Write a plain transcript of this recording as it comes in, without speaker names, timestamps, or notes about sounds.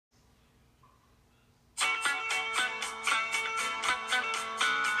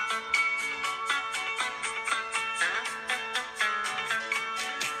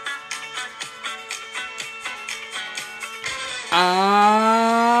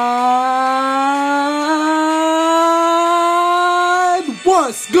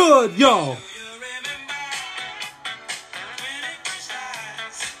What's good, y'all?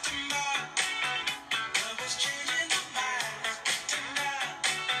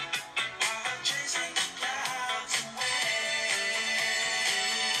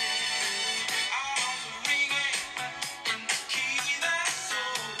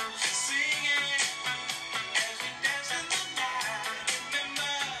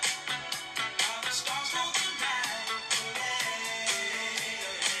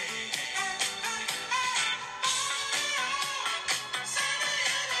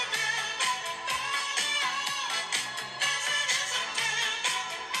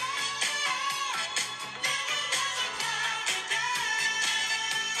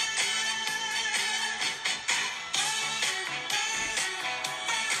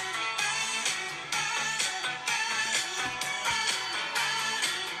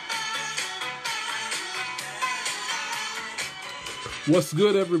 What's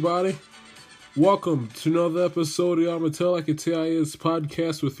good, everybody? Welcome to another episode of I'ma Tell Like It TIS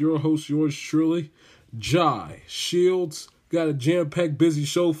podcast with your host, yours truly, Jai Shields. Got a jam-packed, busy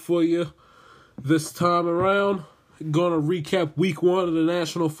show for you this time around. Gonna recap week 1 of the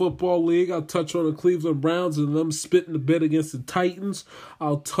National Football League. I'll touch on the Cleveland Browns and them spitting the bit against the Titans.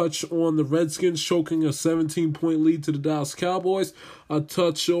 I'll touch on the Redskins choking a 17-point lead to the Dallas Cowboys. I'll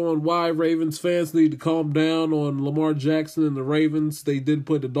touch on why Ravens fans need to calm down on Lamar Jackson and the Ravens. They did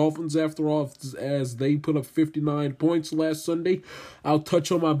put the Dolphins after all, as they put up 59 points last Sunday. I'll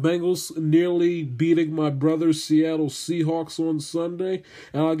touch on my Bengals nearly beating my brother's Seattle Seahawks on Sunday.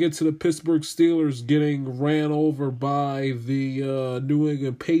 And I'll get to the Pittsburgh Steelers getting ran over by the New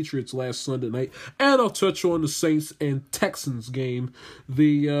England Patriots last Sunday night. And I'll touch on the Saints and Texans game,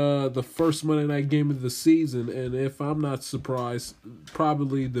 the first Monday night game of the season. And if I'm not surprised,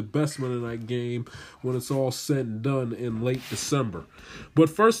 probably the best Monday night game when it's all said and done in late December. But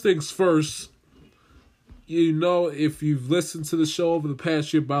first things first, you know, if you've listened to the show over the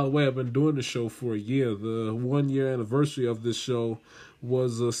past year, by the way, I've been doing the show for a year. The 1-year anniversary of this show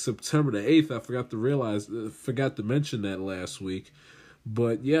was September the 8th. I forgot to mention that last week.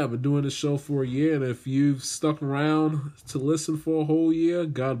 But yeah, I've been doing this show for a year, and if you've stuck around to listen for a whole year,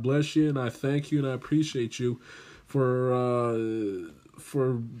 God bless you, and I thank you, and I appreciate you for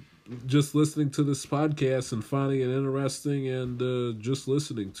just listening to this podcast and finding it interesting and just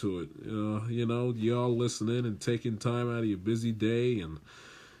listening to it. You know, y'all listening and taking time out of your busy day and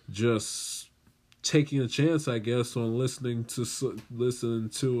just taking a chance, I guess, on listening to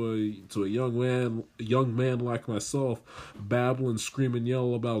a young man like myself babble and scream and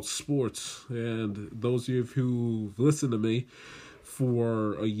yell about sports. And those of you who've listened to me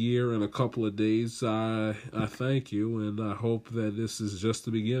for a year and a couple of days, I thank you, and I hope that this is just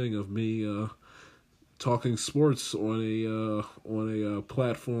the beginning of me talking sports on a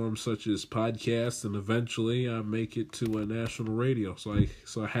platform such as podcasts, and eventually I make it to a national radio. So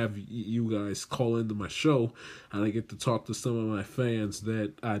I have you guys call into my show, and I get to talk to some of my fans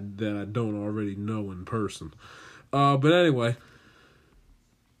that I don't already know in person. But anyway.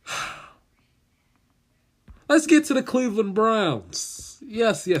 Let's get to the Cleveland Browns.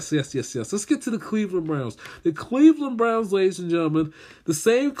 Yes. Let's get to the Cleveland Browns. The Cleveland Browns, ladies and gentlemen, the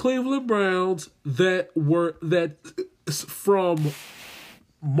same Cleveland Browns that from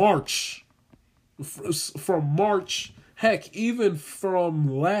March, heck, even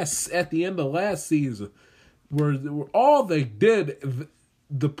from at the end of last season, were all they did.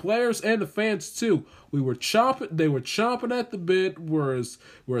 The players and the fans too. They were chomping at the bit. We're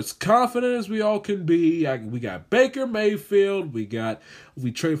as confident as we all can be. We got Baker Mayfield. We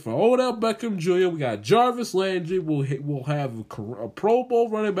trade for Odell Beckham Jr. We got Jarvis Landry. We'll have a Pro Bowl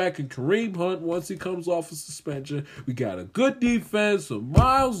running back in Kareem Hunt once he comes off of suspension. We got a good defense with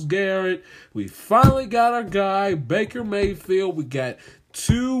Myles Garrett. We finally got our guy Baker Mayfield. We got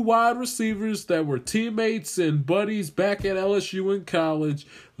 2 wide receivers that were teammates and buddies back at LSU in college.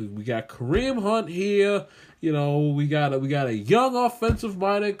 We got Kareem Hunt here. You know, we got a young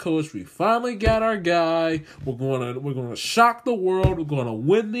offensive-minded coach. We finally got our guy. We're gonna shock the world. We're gonna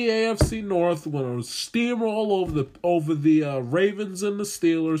win the AFC North. We're gonna steamroll over the Ravens and the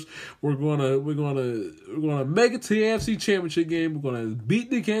Steelers. We're gonna make it to the AFC Championship game. We're gonna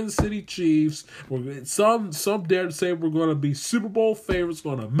beat the Kansas City Chiefs. Some dare to say we're gonna be Super Bowl favorites.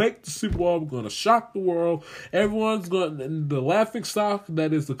 We're gonna make the Super Bowl. We're gonna shock the world. The laughing stock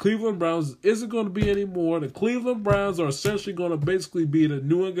that is the Cleveland Browns isn't gonna be anymore. The Cleveland Browns are essentially going to basically be the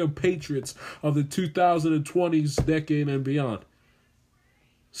New England Patriots of the 2020s decade and beyond.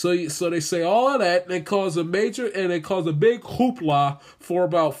 So they say all of that, and they cause a big hoopla for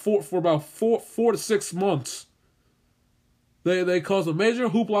about four to 6 months. They caused a major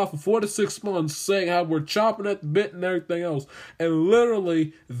hoopla for 4 to 6 months, saying how we're chopping at the bit and everything else. And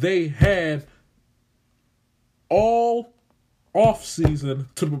literally, they had all off season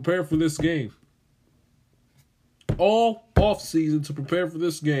to prepare for this game. All off season to prepare for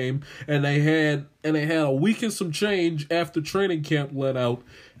this game, and they had a week and some change after training camp let out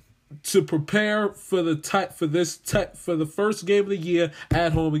to prepare for the first game of the year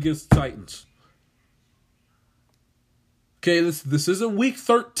at home against the Titans. Okay, this isn't week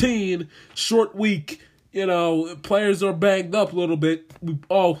 13, short week. You know, players are banged up a little bit. We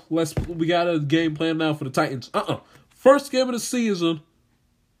got a game plan now for the Titans. First game of the season,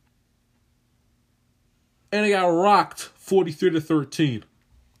 and they got rocked 43-13.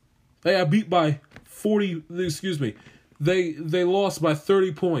 They got beat by 40. Excuse me, they lost by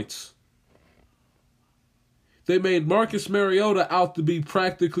 30 points. They made Marcus Mariota out to be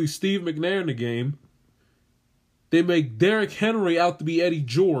practically Steve McNair in the game. They made Derrick Henry out to be Eddie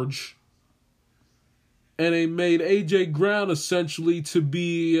George. And they made A.J. Brown essentially to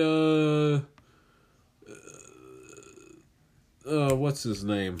be, what's his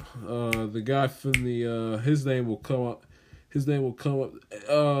name? The guy from the, his name will come up.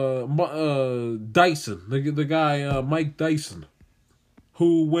 Dyson. The guy, Mike Dyson.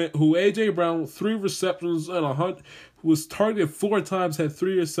 Who A.J. Brown, 3 receptions and 100, was targeted 4 times, had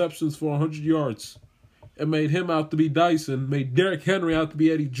 3 receptions for 100 yards. And made him out to be Dyson, made Derrick Henry out to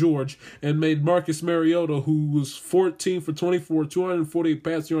be Eddie George, and made Marcus Mariota, who was 14 for 24, 248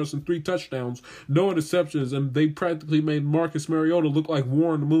 pass yards and 3 touchdowns, no interceptions, and they practically made Marcus Mariota look like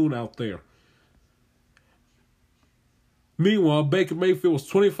Warren Moon out there. Meanwhile, Baker Mayfield was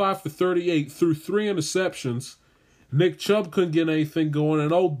 25 for 38, threw 3 interceptions. Nick Chubb couldn't get anything going,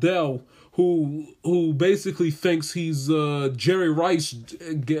 and Odell, who basically thinks he's Jerry Rice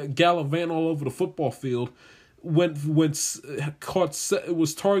gallivanting all over the football field, was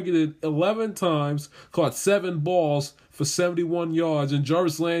targeted 11 times, caught 7 balls for 71 yards, and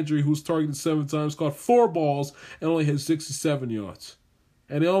Jarvis Landry, who was targeted 7 times, caught 4 balls and only had 67 yards.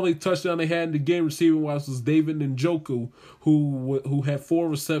 And the only touchdown they had in the game receiving-wise was David Njoku, who had 4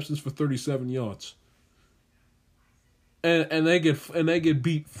 receptions for 37 yards. And they get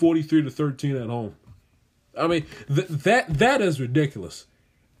beat 43-13 at home. I mean, that is ridiculous.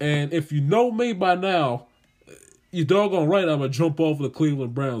 And if you know me by now, you're doggone right I'm going to jump over the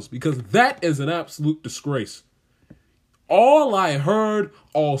Cleveland Browns, because that is an absolute disgrace. All I heard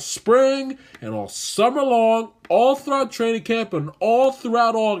all spring and all summer long, all throughout training camp and all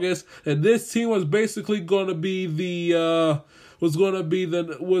throughout August, and this team was basically going to be the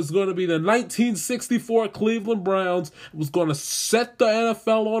 1964 Cleveland Browns. It was going to set the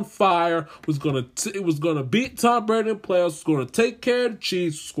NFL on fire. It was going to beat Tom Brady in playoffs. It was going to take care of the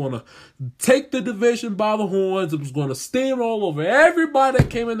Chiefs. It was going to take the division by the horns. It was going to steamroll over everybody that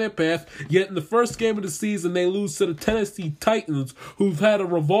came in their path. Yet in the first game of the season, they lose to the Tennessee Titans, who've had a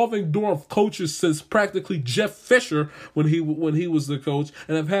revolving door of coaches since practically Jeff Fisher when he was the coach,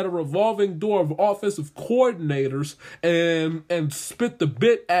 and have had a revolving door of offensive coordinators and spit the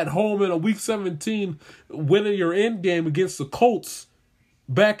bit at home in a Week 17, winning your end game against the Colts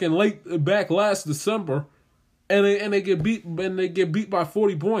back last December, and they get beat by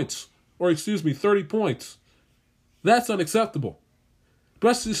 40 points, or 30 points. That's unacceptable.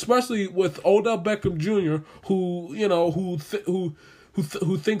 Especially with Odell Beckham Jr., who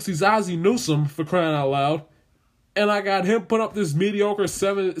thinks he's Ozzie Newsome, for crying out loud, and I got him put up this mediocre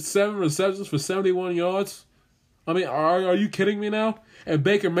seven receptions for 71 yards. I mean, are you kidding me now? And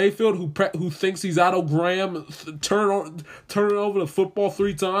Baker Mayfield, who thinks he's Otto Graham, turning over the football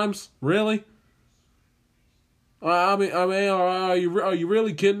 3 times? Really? I mean, are you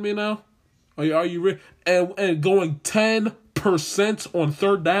really kidding me now? Are you and going 10% on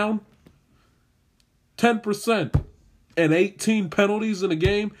third down? 10%. And 18 penalties in a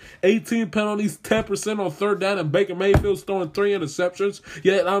game. 18 penalties, 10% on third down, and Baker Mayfield's throwing 3 interceptions.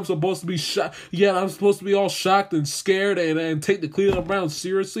 Yet I'm supposed to be shocked. Yet I'm supposed to be all shocked and scared and take the Cleveland Browns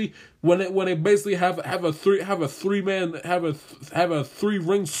seriously when they basically have a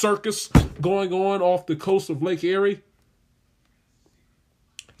 3-ring circus going on off the coast of Lake Erie.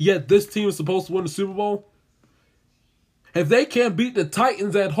 Yet this team is supposed to win the Super Bowl. If they can't beat the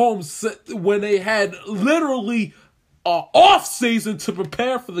Titans at home when they had literally off season to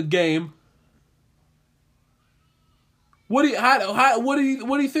prepare for the game, what do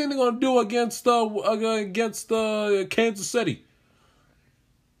you think they're gonna do against Kansas City?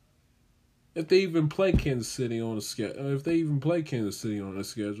 If they even play Kansas City on the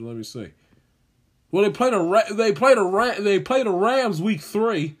schedule, let me see. Well, they play the Rams week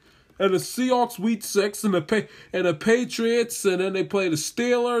 3. and the Seahawks week 6, and the Patriots, and then they play the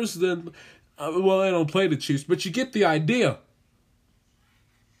Steelers. Then, they don't play the Chiefs, but you get the idea.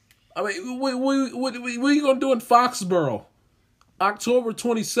 I mean, what are you gonna do in Foxborough, October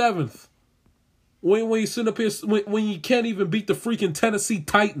 27th, when you sit up here when you can't even beat the freaking Tennessee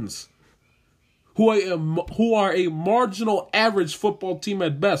Titans, who are a marginal average football team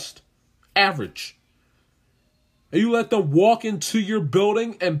at best, average. And you let them walk into your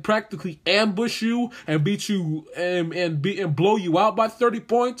building and practically ambush you and beat you and blow you out by 30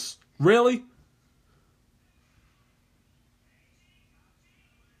 points? Really?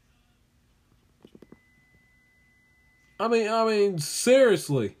 I mean,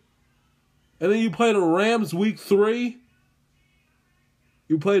 seriously. And then you play the Rams week 3.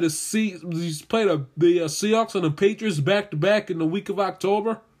 You play the Seahawks and the Patriots back to back in the week of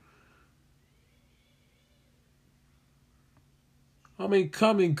October. I mean,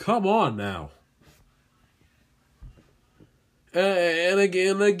 come on now. And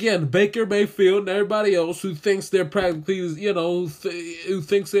again, Baker Mayfield and everybody else who thinks they're practically, who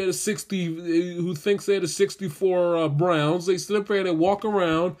thinks they're the 64 Browns, they sit up there and they walk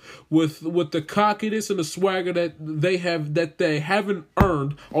around with the cockiness and the swagger that they haven't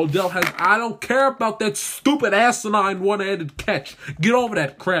earned. Odell has. I don't care about that stupid asinine one-handed catch. Get over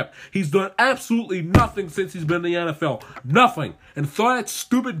that crap. He's done absolutely nothing since he's been in the NFL. Nothing. And throw that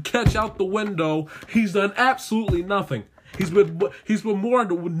stupid catch out the window. He's done absolutely nothing. He's been more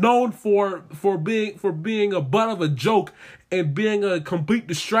known for being a butt of a joke and being a complete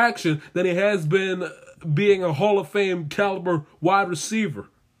distraction than he has been being a Hall of Fame caliber wide receiver.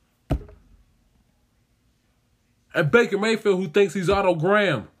 And Baker Mayfield, who thinks he's Otto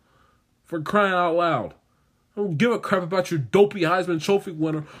Graham, for crying out loud. I don't give a crap about your dopey Heisman Trophy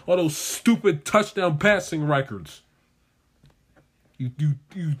winner or those stupid touchdown passing records. You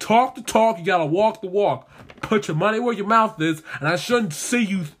talk the talk, you gotta walk the walk. Put your money where your mouth is, and I shouldn't see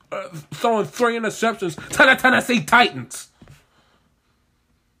you throwing 3 interceptions to the Tennessee Titans.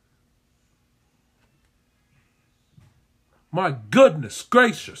 My goodness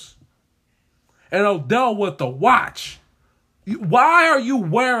gracious. And Odell with the watch. Why are you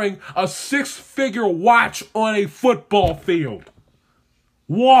wearing a 6-figure watch on a football field?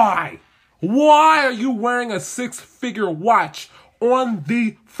 Why? Why are you wearing a 6-figure watch on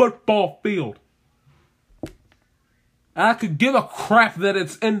the football field? I could give a crap that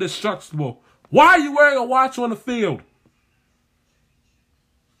it's indestructible. Why are you wearing a watch on the field?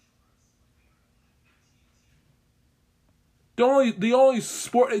 The only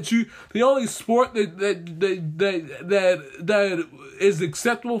sport that is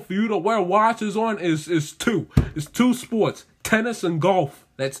acceptable for you to wear watches on is two. It's 2 sports: tennis and golf.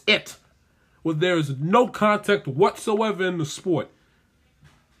 That's it. Well, there is no contact whatsoever in the sport.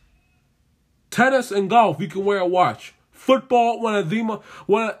 Tennis and golf, you can wear a watch. Football,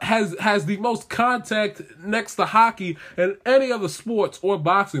 has the most contact next to hockey and any other sports or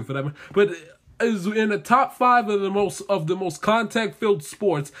boxing for that, but is in the top 5 of the most contact-filled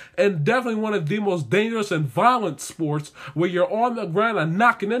sports, and definitely one of the most dangerous and violent sports, where you're on the ground and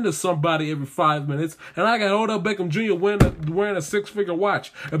knocking into somebody every 5 minutes. And I got Odell Beckham Jr. wearing a 6-figure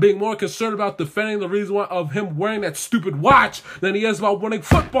watch and being more concerned about defending the reason why of him wearing that stupid watch than he is about winning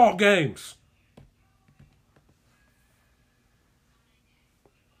football games.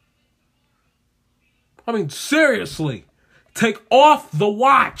 I mean, seriously, take off the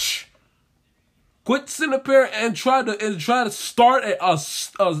watch. Quit sitting up here and try to start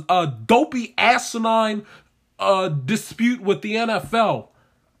a dopey asinine dispute with the NFL.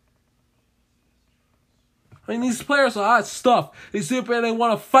 I mean, these players are hot stuff. They sit up here and they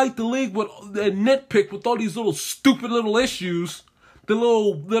want to fight the league and nitpick with all these little stupid little issues, the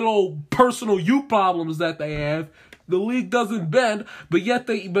little personal you problems that they have. The league doesn't bend, but yet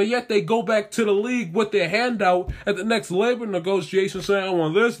they go back to the league with their handout at the next labor negotiation, saying, "I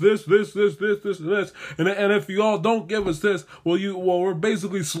want this, and this, and if you all don't give us this, we're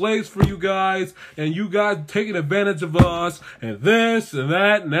basically slaves for you guys, and you guys taking advantage of us, and this and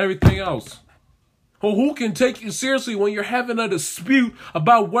that and everything else." Well, who can take you seriously when you're having a dispute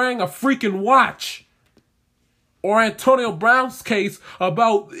about wearing a freaking watch? Or Antonio Brown's case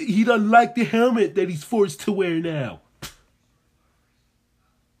about he doesn't like the helmet that he's forced to wear now.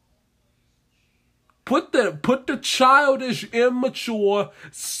 Put the childish, immature,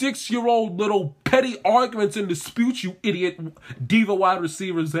 6-year-old little petty arguments and disputes you idiot diva wide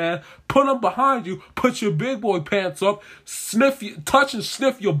receivers have. Put them behind you. Put your big boy pants up. Touch and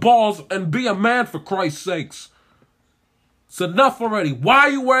sniff your balls and be a man, for Christ's sakes. It's enough already. Why are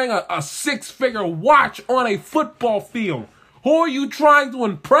you wearing a 6-figure watch on a football field? Who are you trying to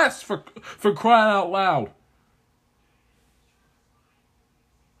impress for crying out loud?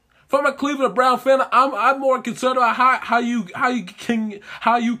 If I'm a Cleveland Brown fan, I'm more concerned about how you can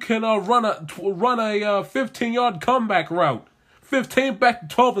run a 15-yard comeback route, 15 back to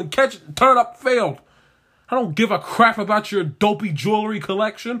 12 and catch it and turn up field. I don't give a crap about your dopey jewelry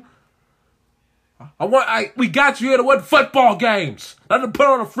collection. We got you here to win football games, not to put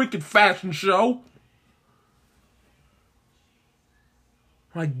on a freaking fashion show.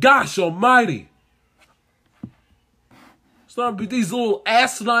 My gosh almighty. It's not these little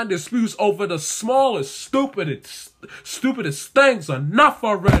asinine disputes over the smallest, stupidest things. Enough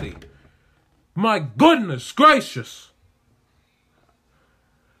already. My goodness gracious.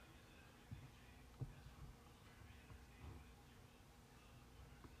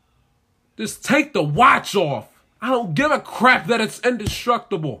 Just take the watch off. I don't give a crap that it's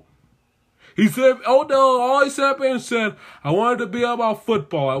indestructible. He said, Odell always sat there and said, I wanted to be about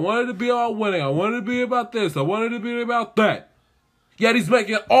football. I wanted to be about winning. I wanted to be about this. I wanted to be about that. Yet he's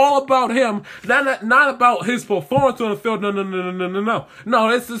making it all about him, not about his performance on the field. No. No,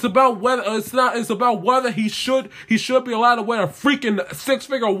 it's about whether it's about whether he should be allowed to wear a freaking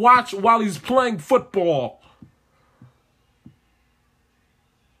 6-figure watch while he's playing football.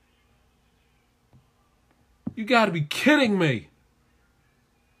 You gotta be kidding me.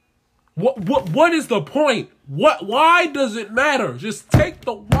 What is the point? Why does it matter? Just take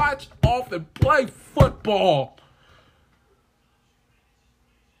the watch off and play football.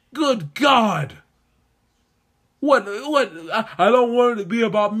 Good God. What I don't want it to be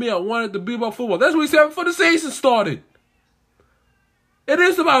about me. I want it to be about football. That's what he said before the season started. It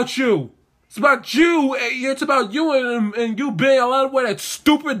is about you. It's about you. It's about you and you being allowed to wear that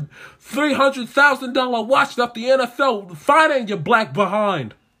stupid $300,000 watch that the NFL fining your black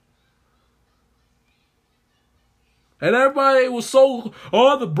behind. And everybody was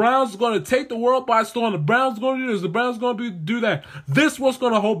the Browns are going to take the world by storm. The Browns are going to do this. The Browns are going to do that. This was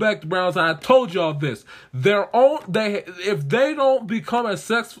going to hold back the Browns. And I told y'all this. If they don't become as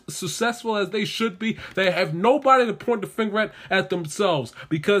successful as they should be, they have nobody to point the finger at themselves.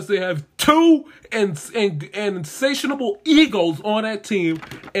 Because they have two insatiable egos on that team.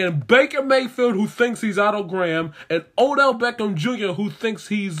 And Baker Mayfield, who thinks he's Otto Graham. And Odell Beckham Jr., who thinks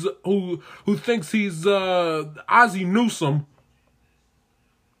he's Ozzie Newsome.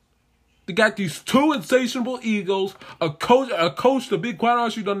 They got these two insatiable egos, a coach to be quite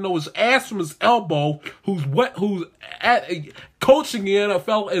honest, you don't know his ass from his elbow, who's coaching the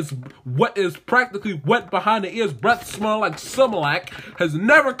NFL is practically wet behind the ears, breath smell like Similac, has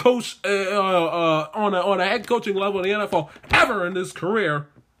never coached on a head coaching level in the NFL ever in his career.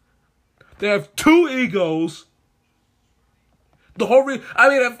 They have two egos. Does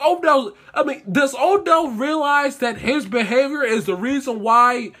Odell realize that his behavior is the reason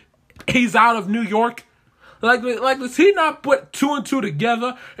why he's out of New York? Like, does he not put two and two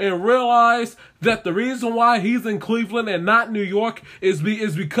together and realize that the reason why he's in Cleveland and not New York is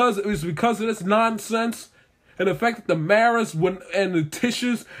because of this nonsense? And the fact that the Maras and the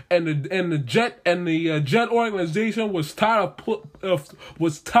Tishes and the Jet organization was tired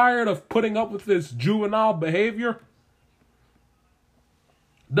of putting up with this juvenile behavior?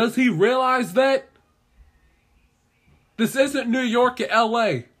 Does he realize that? This isn't New York or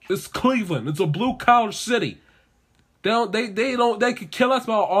LA. It's Cleveland. It's a blue collar city. They could kill us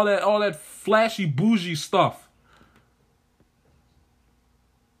about all that flashy bougie stuff.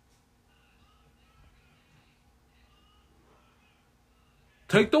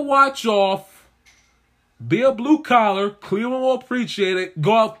 Take the watch off. Be a blue collar. Cleveland will appreciate it.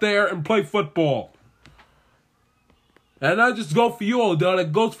 Go out there and play football. And not just go for you, Odell.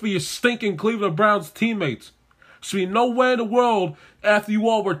 It goes for your stinking Cleveland Browns teammates. So you know where in the world, after you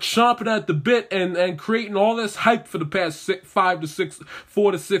all were chomping at the bit and creating all this hype for the past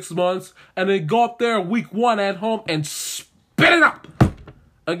 4 to 6 months, and then go up there week 1 at home and spit it up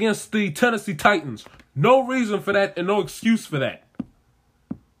against the Tennessee Titans. No reason for that and no excuse for that.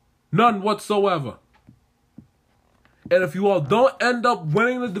 None whatsoever. And if you all don't end up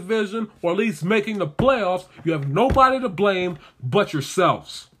winning the division, or at least making the playoffs, you have nobody to blame but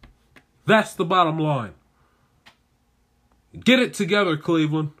yourselves. That's the bottom line. Get it together,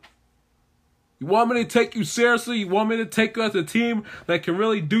 Cleveland. You want me to take you seriously? You want me to take you as a team that can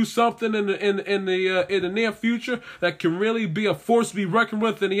really do something in the near future, that can really be a force to be reckoned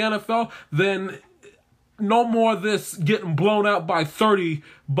with in the NFL? Then no more of this getting blown out by 30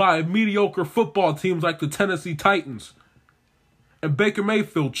 by mediocre football teams like the Tennessee Titans. And Baker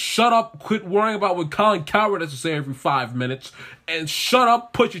Mayfield, shut up, quit worrying about what Colin Cowherd has to say every 5 minutes, and shut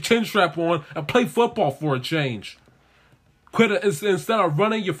up, put your chin strap on, and play football for a change. Quit it instead of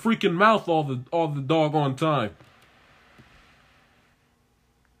running your freaking mouth all the doggone time.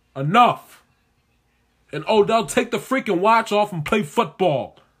 Enough. And Odell, take the freaking watch off and play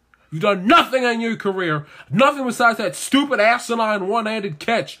football. You've done nothing in your career. Nothing besides that stupid asinine one-handed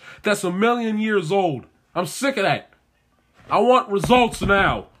catch that's 1,000,000 years old. I'm sick of that. I want results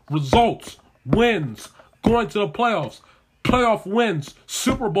now. Results. Wins. Going to the playoffs. Playoff wins.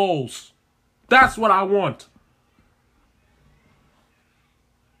 Super Bowls. That's what I want.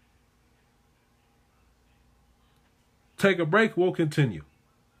 Take a break. We'll continue.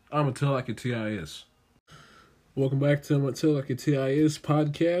 I'm Until Like a TIS. Welcome back to Until Like a TIS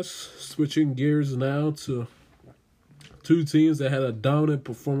podcast. Switching gears now to two teams that had a dominant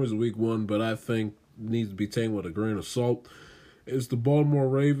performance week one, but I think needs to be taken with a grain of salt. It's the Baltimore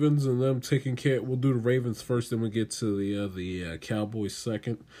Ravens and them taking care. We'll do the Ravens first, then we'll get to the Cowboys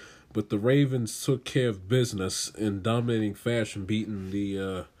second. But the Ravens took care of business in dominating fashion, beating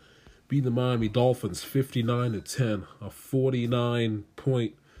the Miami Dolphins 59-10, a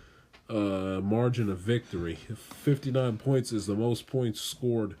 49-point margin of victory. 59 points is the most points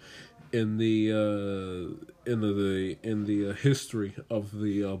scored in the history of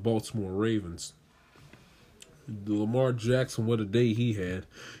the Baltimore Ravens. Lamar Jackson, what a day he had.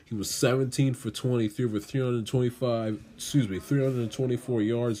 He was 17 for 23 with 324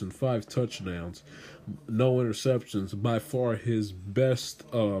 yards and 5 touchdowns. No interceptions. By far his best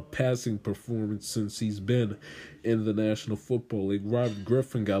passing performance since he's been in the National Football League. Robert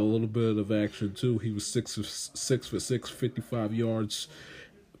Griffin got a little bit of action too. He was 6 for 6, 55 yards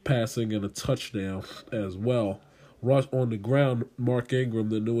passing and a touchdown as well. Rush on the ground, Mark Ingram,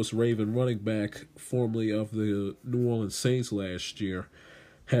 the newest Raven running back, formerly of the New Orleans Saints last year,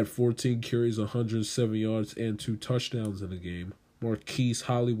 had 14 carries, 107 yards, and 2 touchdowns in the game. Marquise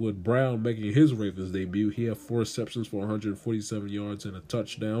Hollywood Brown making his Ravens debut. He had 4 receptions for 147 yards and a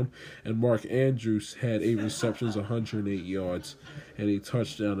touchdown. And Mark Andrews had 8 receptions, 108 yards, and a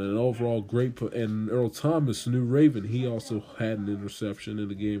touchdown. And an overall great. And Earl Thomas, new Raven, he also had an interception in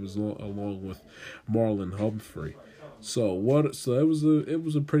the game along with Marlon Humphrey. So it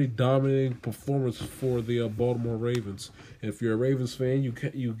was a pretty dominating performance for the Baltimore Ravens. If you're a Ravens fan,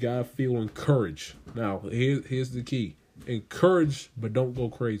 you gotta feel encouraged. Now here's the key: encouraged, but don't go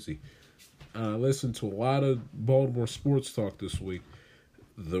crazy. I listened to a lot of Baltimore sports talk this week.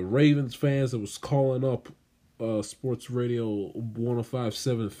 The Ravens fans that was calling up Sports Radio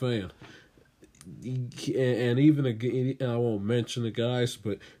 105.7 fan. And even I won't mention the guys,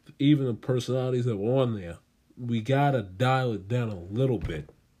 but even the personalities that were on there, we gotta dial it down a little bit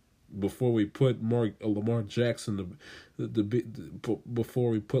before we put Lamar Jackson before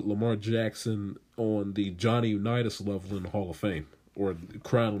we put Lamar Jackson on the Johnny Unitas level in the Hall of Fame or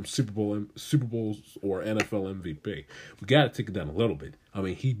crown him Super Bowls or NFL MVP. We gotta take it down a little bit. I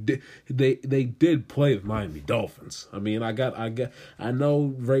mean, they did play the Miami Dolphins. I mean, I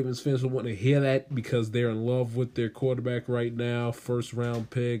know Ravens fans will want to hear that because they're in love with their quarterback right now, first round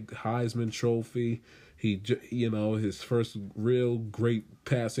pick, Heisman Trophy. His first real great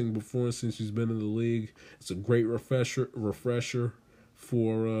passing performance since he's been in the league. It's a great refresher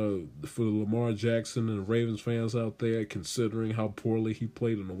for Lamar Jackson and the Ravens fans out there, considering how poorly he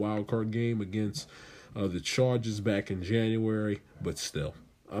played in the wild card game against the Chargers back in January. But still,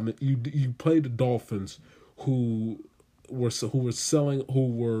 I mean, you played the Dolphins, who were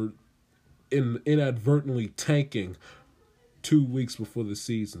inadvertently tanking 2 weeks before the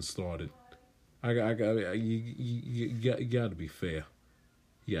season started. You got to be fair.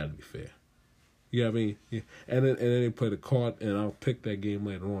 You got to be fair. Yeah, I mean, yeah. And then they play the Card, and I'll pick that game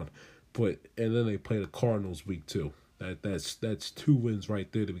later on. And then they play the Cardinals week 2. That's 2 wins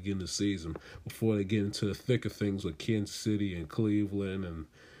right there to begin the season before they get into the thick of things with Kansas City and Cleveland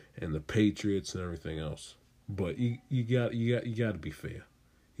and the Patriots and everything else. But you got to be fair.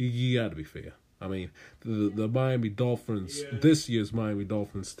 You got to be fair. I mean, the Miami Dolphins, this year's Miami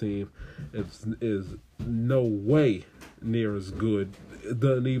Dolphins team is no way near as good. It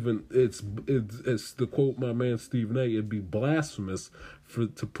doesn't even, it's to quote my man Stephen A., it'd be blasphemous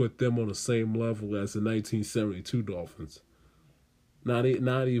to put them on the same level as the 1972 Dolphins. Not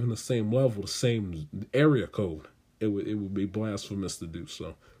even the same level, the same area code. It would be blasphemous to do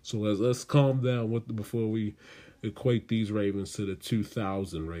so. So let's calm down before we equate these Ravens to the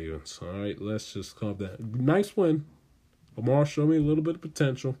 2000 Ravens. All right, let's just calm down. Nice win. Lamar showed me a little bit of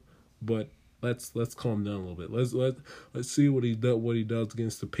potential, but let's calm down a little bit. Let's see what he does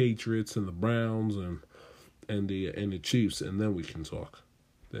against the Patriots and the Browns and the Chiefs, and then we can talk.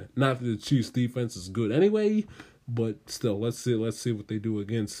 Not that the Chiefs defense is good anyway, But still, let's see what they do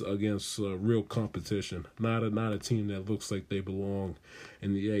against real competition. Not a team that looks like they belong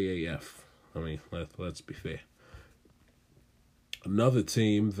in the AAF. I mean, let's be fair. Another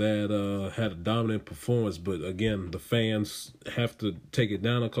team that had a dominant performance, but again, the fans have to take it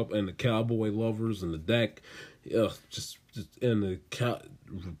down a couple, and the Cowboy lovers and the Dak,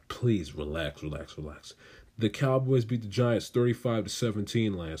 please relax. The Cowboys beat the Giants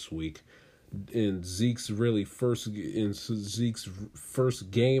 35-17 last week, in Zeke's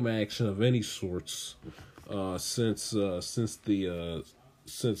first game action of any sorts since the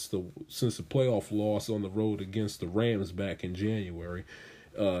playoff loss on the road against the Rams back in January.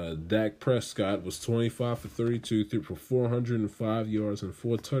 Dak Prescott was 25 for 32, threw for 405 yards and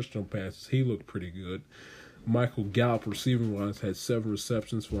 4 touchdown passes. He looked pretty good. Michael Gallup, receiving wise, had 7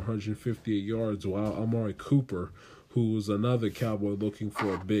 receptions for 158 yards, while Amari Cooper, who was another Cowboy looking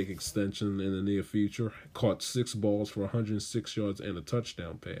for a big extension in the near future, caught 6 balls for 106 yards and a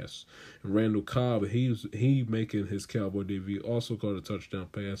touchdown pass. And Randall Cobb, he making his Cowboy debut, also caught a touchdown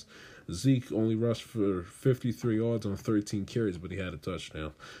pass. Zeke only rushed for 53 yards on 13 carries, but he had a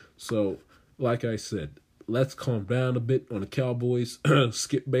touchdown. So, like I said, let's calm down a bit on the Cowboys.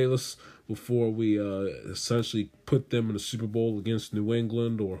 Skip Bayless, before we essentially put them in the Super Bowl against New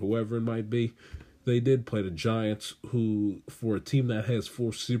England or whoever it might be. They did play the Giants, who, for a team that has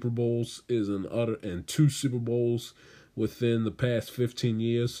 4 Super Bowls, and 2 Super Bowls within the past 15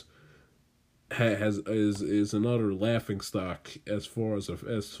 years, is an utter laughingstock as far as a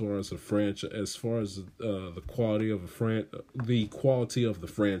franchise, as far as the quality of the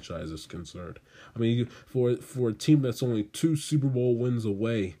franchise is concerned. I mean, for a team that's only 2 Super Bowl wins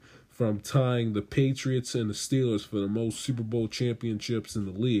away from tying the Patriots and the Steelers for the most Super Bowl championships in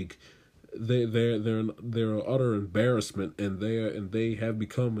the league, they're an utter embarrassment, and they have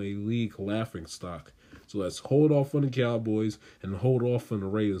become a league laughingstock. So let's hold off on the Cowboys and hold off on the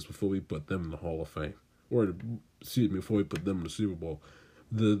Ravens before we put them in the Hall of Fame, before we put them in the Super Bowl.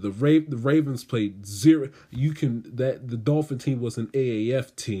 The Ravens played 0. The Dolphin team was an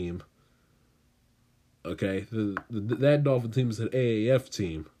AAF team. Okay, that Dolphin team is an AAF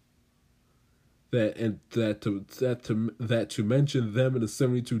team. To mention them and the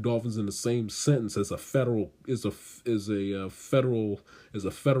 72 Dolphins in the same sentence as a federal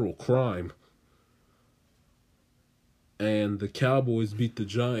crime. And the Cowboys beat the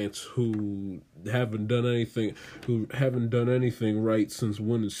Giants, who haven't done anything right since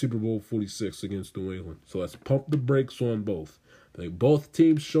winning Super Bowl 46 against New England. So let's pump the brakes on both. Both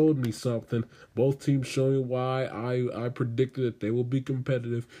teams showed me something. Both teams showed me why I predicted that they will be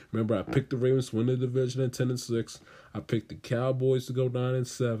competitive. Remember, I picked the Ravens to win the division at 10-6. I picked the Cowboys to go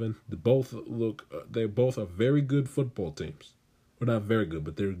 9-7. They both are very good football teams. Well, not very good,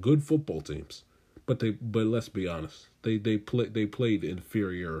 but they're good football teams. But let's be honest, they played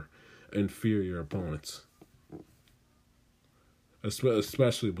inferior opponents,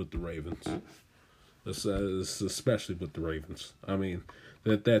 especially with the Ravens. Especially with the Ravens. I mean,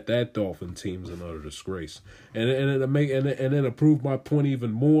 that Dolphin team's an utter disgrace, and then to prove my point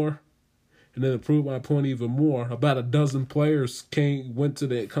even more. About a dozen players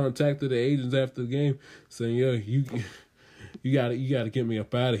contacted the agents after the game, saying, "Yeah, you gotta get me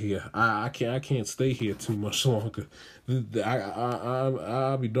up out of here. I can't stay here too much longer.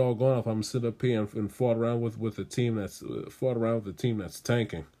 I'll be doggone if I'm sit up here and fought around with a team that's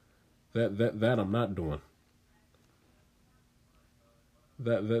tanking. That I'm not doing.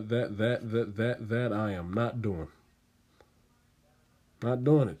 That I am not doing. Not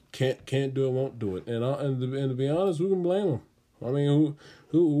doing it. Can't do it. Won't do it. And to be honest, who can blame them? I mean,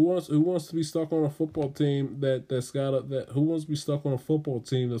 who wants to be stuck on a football team who wants to be stuck on a football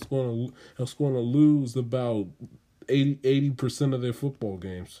team that's going to lose about 80% of their football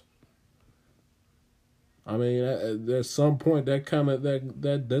games? I mean, at some point, that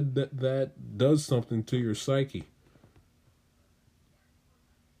does something to your psyche.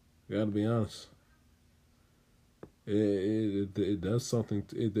 You got to be honest. It does something.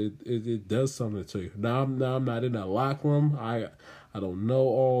 It does something to you. Now I'm not in that locker room. I don't know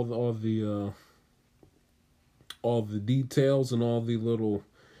all the details and all the little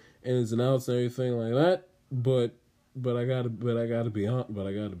ins and outs and everything like that. But I gotta be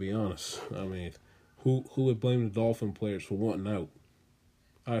honest. I mean, who would blame the Dolphin players for wanting out?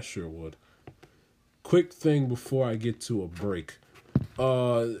 I sure would. Quick thing before I get to a break.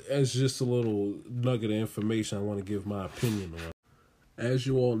 As just a little nugget of information I want to give my opinion on. As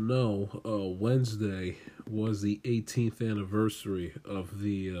you all know, Wednesday was the 18th anniversary of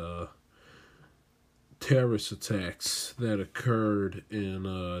the terrorist attacks that occurred in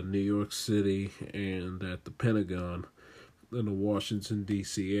New York City and at the Pentagon in the Washington,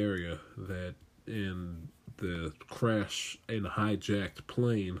 D.C. area, that in the crash in a hijacked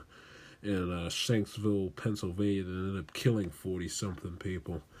plane in Shanksville, Pennsylvania, that ended up killing 40-something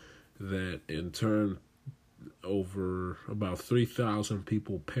people, that in turn over about 3,000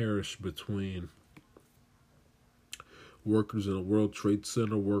 people perished between workers in the World Trade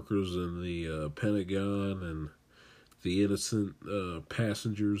Center, workers in the Pentagon, and the innocent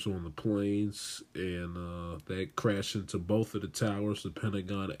passengers on the planes, and that crashed into both of the towers, the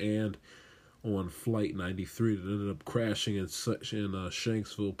Pentagon and on Flight 93, that ended up crashing in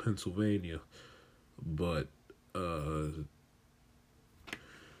Shanksville, Pennsylvania. But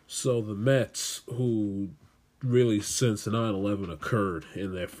so the Mets, who really since 9/11 occurred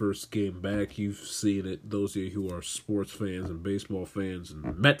in that first game back, you've seen it. Those of you who are sports fans and baseball fans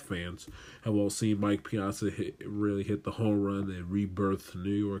and Met fans have all seen Mike Piazza really hit the home run. They rebirthed New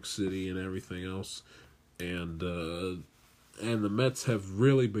York City and everything else, and the Mets have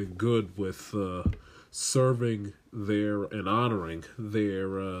really been good with serving their and honoring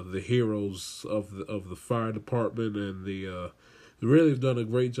their the heroes of the fire department, and they really have done a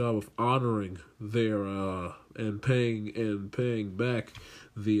great job of honoring their and paying back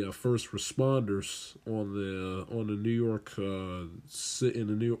the first responders on the New York on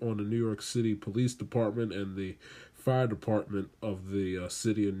the New York City Police Department and the fire department of the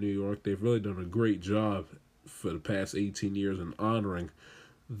city of New York. They've really done a great job for the past 18 years in honoring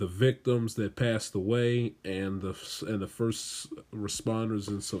the victims that passed away and the first responders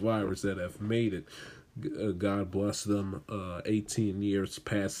and survivors that have made it. God bless them, 18 years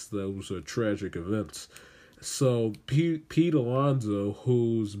past those tragic events. So Pete Alonso,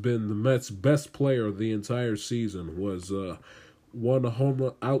 who's been the Mets' best player the entire season, was won a home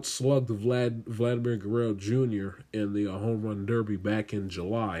run, outslugged Vladimir Guerrero Jr. in the home run derby back in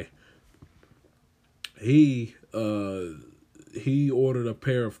July. He ordered a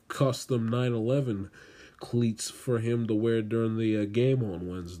pair of custom 9/11 cleats for him to wear during the game on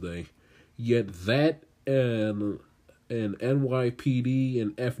Wednesday. Yet that and NYPD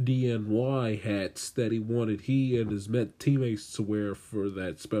and FDNY hats that he and his Met teammates to wear for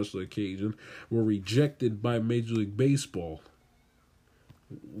that special occasion were rejected by Major League Baseball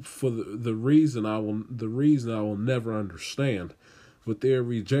for the reason I will never understand. But they're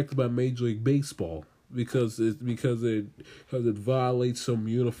rejected by Major League Baseball because it violates some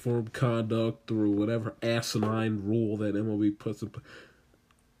uniform conduct through whatever asinine rule that MLB puts in.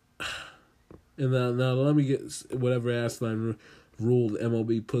 And now let me get whatever asinine rule the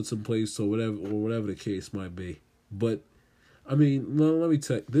MLB puts in place, or whatever the case might be. But I mean, let me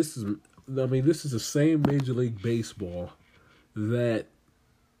tell you, this is the same Major League Baseball that,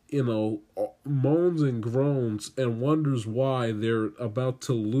 you know, moans and groans and wonders why they're about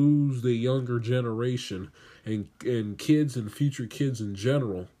to lose the younger generation and kids and future kids in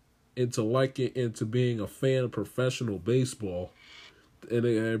general into being a fan of professional baseball, and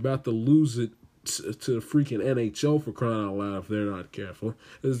they're about to lose it to the freaking NHL, for crying out loud, if they're not careful.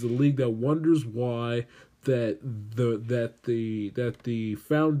 This is the league that wonders why that the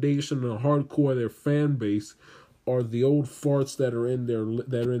foundation and hardcore of their fan base are the old farts that are in their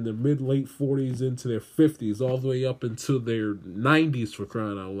mid late 40s into their 50s, all the way up into their 90s, for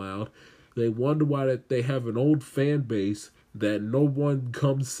crying out loud. They wonder why that they have an old fan base that nobody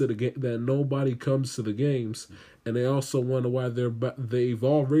comes to the games, and they also wonder why they've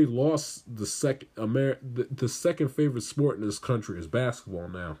already lost the second favorite sport in this country is basketball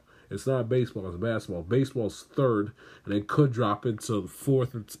now. It's not baseball, it's basketball. Baseball's third, and they could drop into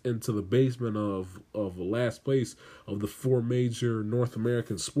fourth, into the basement of last place of the four major North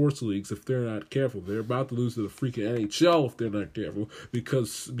American sports leagues if they're not careful. They're about to lose to the freaking NHL if they're not careful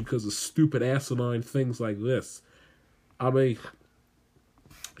because of stupid asinine things like this. I mean,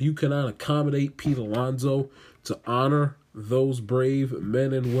 you cannot accommodate Pete Alonso to honor those brave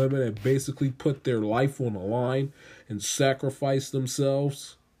men and women that basically put their life on the line and sacrificed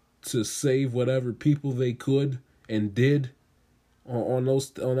themselves to save whatever people they could and did on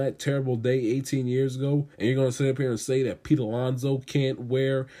that terrible day 18 years ago. And you're gonna sit up here and say that Pete Alonso can't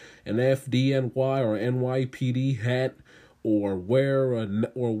wear an FDNY or NYPD hat, or wear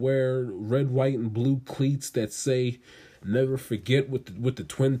red, white, and blue cleats that say "Never Forget" with the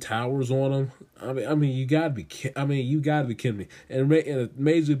twin towers on them. I mean, you gotta be kidding me. And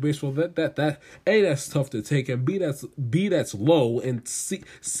Major League Baseball, that A, that's tough to take, and B, that's low, and C.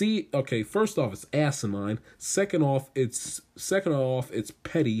 Okay, first off, it's asinine. Second off, it's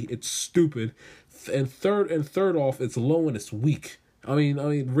petty, it's stupid, and third off, it's low and it's weak.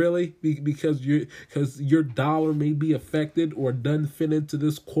 Really? Because your dollar may be affected or doesn't fit into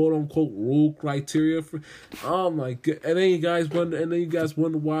this quote unquote rule criteria for. Oh my god! And then you guys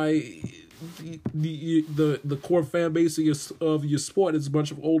wonder why the core fan base of your sport is a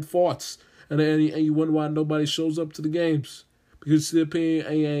bunch of old farts, and you wonder why nobody shows up to the games. Because you sit up here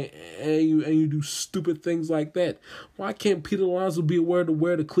and you do stupid things like that. Why can't Peter Alonso be aware to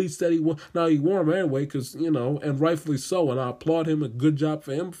wear the cleats that he wore? Now, he wore them anyway, because, and rightfully so, and I applaud him, a good job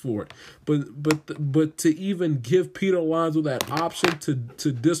for him for it. But to even give Peter Alonso that option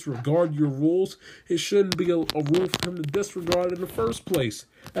to disregard your rules, it shouldn't be a rule for him to disregard in the first place.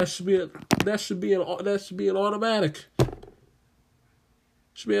 That should be an automatic.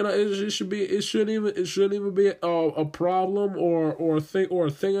 It shouldn't even be a problem or a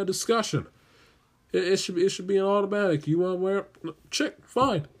thing of discussion. It should be an automatic. You want to wear it? Check,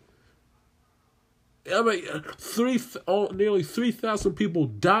 fine. Nearly 3,000 people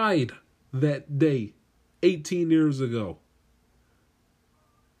died that day, 18 years ago.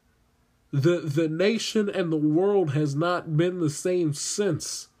 The nation and the world has not been the same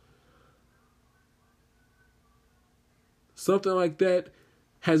since. Something like that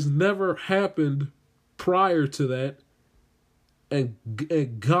has never happened prior to that, and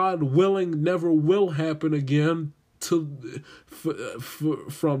God willing, never will happen again from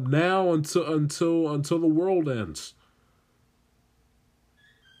now until the world ends.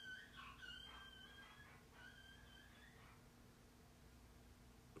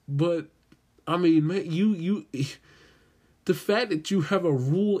 But man, the fact that you have a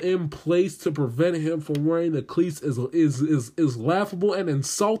rule in place to prevent him from wearing the cleats is laughable and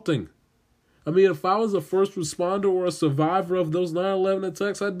insulting. If I was a first responder or a survivor of those 9/11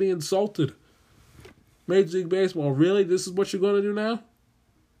 attacks, I'd be insulted. Major League Baseball, really? This is what you're going to do now?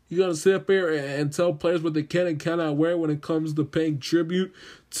 You're going to sit up here and tell players what they can and cannot wear when it comes to paying tribute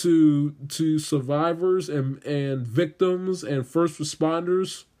to survivors and victims and first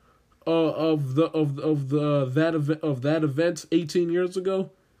responders of that event 18 years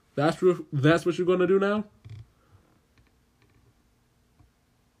ago? That's what you're going to do now?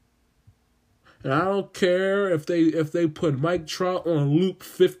 And I don't care if they put Mike Trout on a loop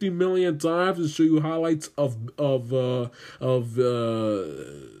 50 million times and show you highlights of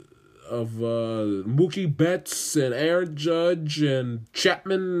Mookie Betts and Aaron Judge and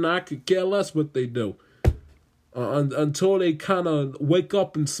Chapman. I could care less what they do. Until they kind of wake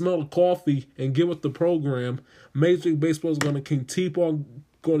up and smell the coffee and get with the program, Major League Baseball is going to keep on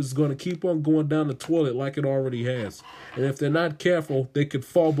going down the toilet like it already has. And if they're not careful, they could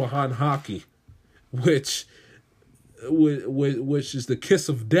fall behind hockey, which is the kiss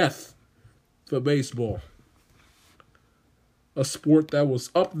of death for baseball. A sport that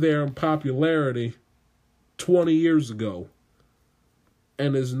was up there in popularity 20 years ago,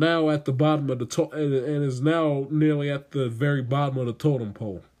 and is now at the bottom of and is now nearly at the very bottom of the totem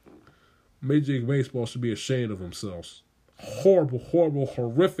pole. Major League Baseball should be ashamed of themselves. Horrible,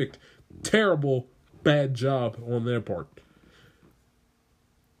 horrific, terrible, bad job on their part.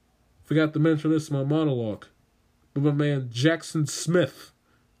 Forgot to mention this in my monologue, but my man Jackson Smith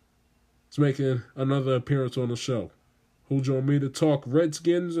is making another appearance on the show. Who'll join me to talk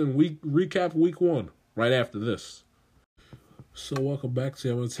Redskins and recap Week 1 right after this. So welcome back to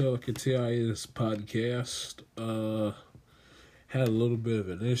Amateur TIA's podcast. Had a little bit of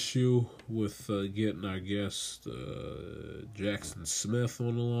an issue with getting our guest Jackson Smith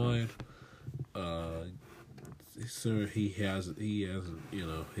on the line. Sir, he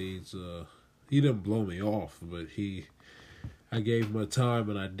didn't blow me off, but I gave him a time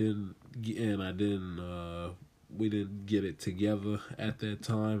we didn't get it together at that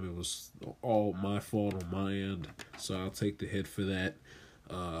time. It was all my fault on my end, so I'll take the hit for that.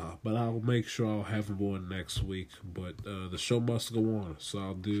 But I'll make sure I'll have him on next week. But the show must go on, so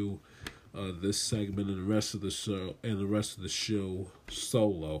I'll do this segment and the rest of the show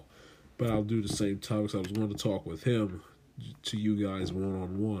solo. But I'll do the same topics I was going to talk with him to you guys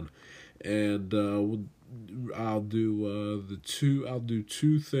one-on-one, and I'll do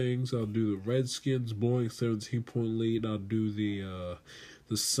two things. I'll do the Redskins blowing 17-point lead. I'll do the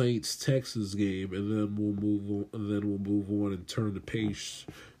Saints Texas game, and then we'll move on and turn the page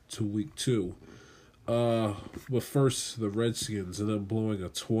to Week 2. But first, the Redskins and them blowing a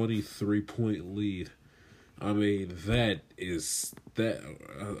 23-point lead. A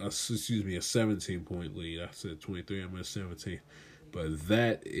 17-point lead. I said 23. I meant 17. But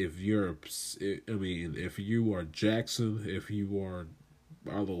that, if you are Jackson, if you are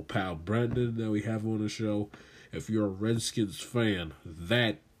our little pal Brendan that we have on the show, if you're a Redskins fan,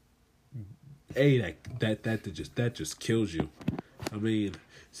 that just kills you. I mean,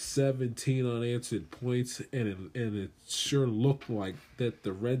 17 unanswered points, and it sure looked like that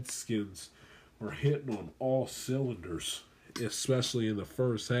the Redskins were hitting on all cylinders, especially in the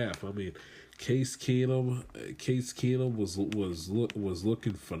first half. I mean, Case Keenum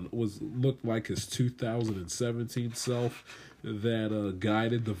looked like his 2017 self that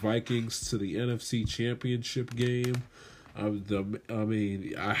guided the Vikings to the NFC Championship game. I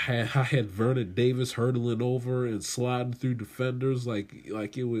had Vernon Davis hurdling over and sliding through defenders like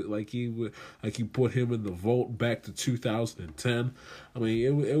he put him in the vault back to 2010. I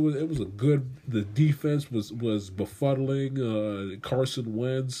mean, it was a good. The defense was befuddling Carson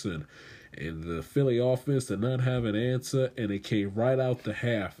Wentz, and the Philly offense did not have an answer, and it came right out the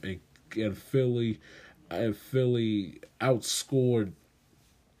half, and Philly outscored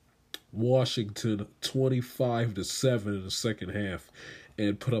Washington 25-7 in the second half,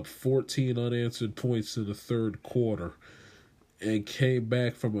 and put up 14 unanswered points in the third quarter, and came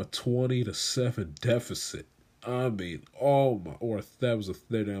back from a 20-7 deficit. I mean,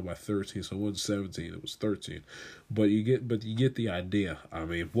 they're down by 13, so it wasn't 17, it was 13. But you get the idea. I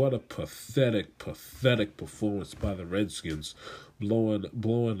mean, what a pathetic performance by the Redskins,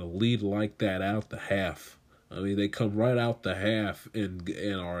 blowing a lead like that out the half. I mean, they come right out the half and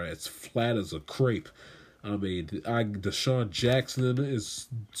are as flat as a crepe. I mean, Deshaun Jackson is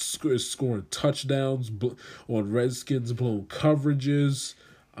scoring touchdowns on Redskins blown coverages.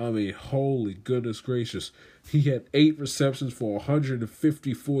 I mean, holy goodness gracious. He had 8 receptions for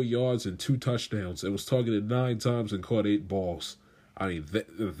 154 yards and 2 touchdowns, and was targeted 9 times and caught 8 balls. I mean,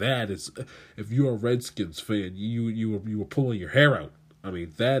 that is, if you're a Redskins fan, you were pulling your hair out. I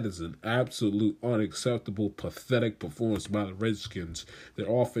mean, that is an absolute unacceptable, pathetic performance by the Redskins. Their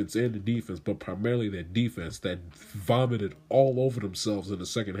offense and the defense, but primarily their defense, that vomited all over themselves in the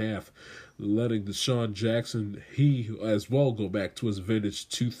second half, letting Deshaun Jackson, he as well, go back to his vintage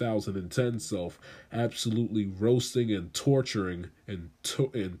 2010 self, absolutely roasting and torturing and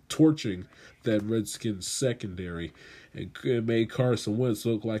torching that Redskins secondary, and made Carson Wentz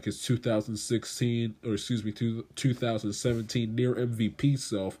look like his 2017 near MVP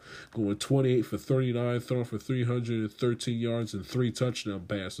self, going 28 for 39, throwing for 313 yards and 3 touchdown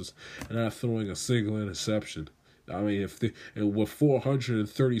passes, and not throwing a single interception. I mean, and with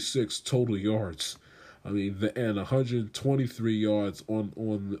 436 total yards, I mean, and 123 yards on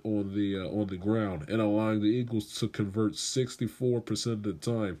the ground, and allowing the Eagles to convert 64% of the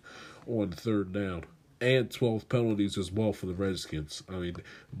time on third down, and 12 penalties as well for the Redskins. I mean,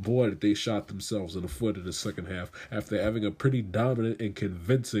 boy, did they shot themselves in the foot in the second half after having a pretty dominant and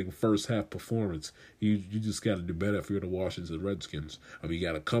convincing first half performance. You just got to do better if you're the Washington Redskins. I mean, you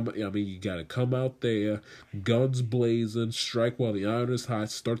got to come out there, guns blazing, strike while the iron is hot,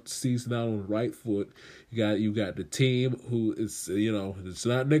 start the season out on the right foot. You got the team who is, it's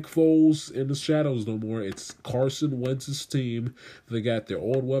not Nick Foles in the shadows no more. It's Carson Wentz's team. They got their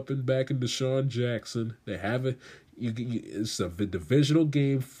old weapon back in Deshaun Jackson. They have it. It's a divisional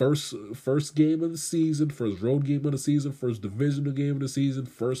game, first game of the season, first road game of the season, first divisional game of the season,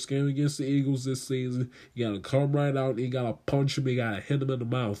 first game against the Eagles this season. You got to come right out and you got to punch him, you got to hit him in the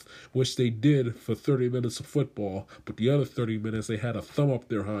mouth, which they did for 30 minutes of football, but the other 30 minutes they had a thumb up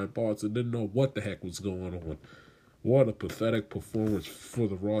their hind parts and didn't know what the heck was going on. What a pathetic performance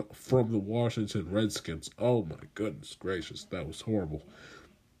from the Washington Redskins. Oh my goodness gracious, that was horrible.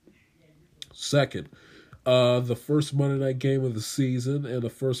 Second, the first Monday night game of the season, and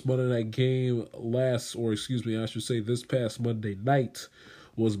the first Monday night game this past Monday night,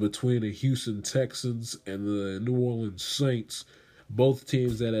 was between the Houston Texans and the New Orleans Saints. Both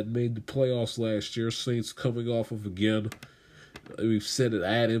teams that had made the playoffs last year. Saints coming off of, again, we've said it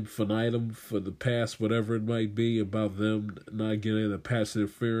ad infinitum for the past whatever it might be about them not getting a pass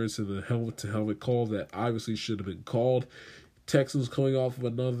interference and the helmet-to-helmet call that obviously should have been called. Texans coming off of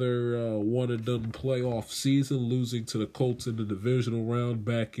another one-and-done playoff season, losing to the Colts in the divisional round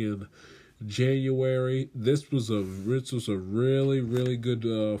back in January. This was a really, really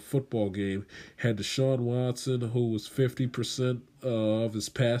good football game. Had Deshaun Watson, who was 50% of his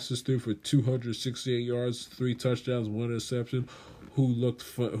passes through for 268 yards, 3 touchdowns, 1 interception, who looked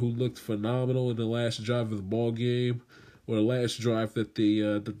phenomenal in the last drive of the ball game. Or the last drive that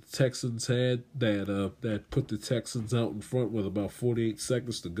the Texans had that put the Texans out in front with about 48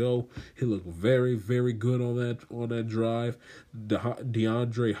 seconds to go. He looked very, very good on that drive.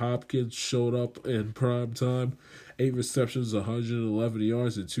 DeAndre Hopkins showed up in prime time. 8 receptions, 111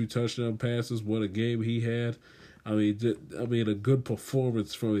 yards, and 2 touchdown passes. What a game he had. A good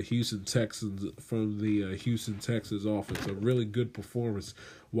performance from the Houston Texans offense, a really good performance.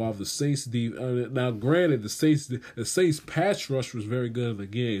 While the Saints now granted the Saints pass rush was very good in the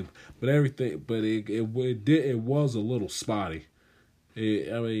game, but it was a little spotty.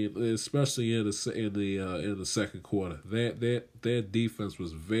 Especially in the second quarter, their defense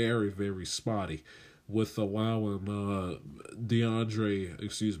was very, very spotty, with allowing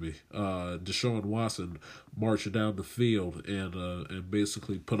Deshaun Watson march down the field and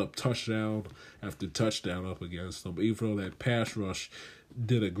basically put up touchdown after touchdown up against them. Even though that pass rush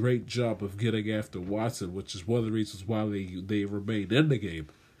did a great job of getting after Watson, which is one of the reasons why they remained in the game.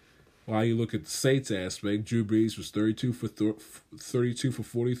 While you look at the Saints aspect, Drew Brees was 32 for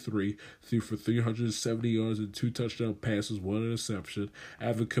 43, threw for 370 yards and 2 touchdown passes, 1 interception.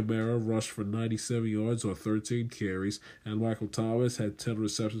 Alvin Kamara rushed for 97 yards on 13 carries, and Michael Thomas had 10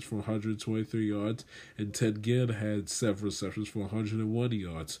 receptions for 123 yards, and Ted Ginn had 7 receptions for 101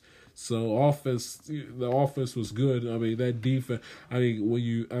 yards. So the offense was good. That defense. When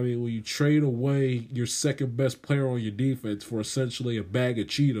you trade away your second best player on your defense for essentially a bag of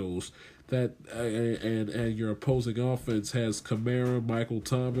Cheetos, and your opposing offense has Kamara, Michael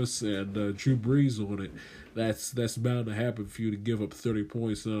Thomas, and Drew Brees on it, that's bound to happen for you to give up 30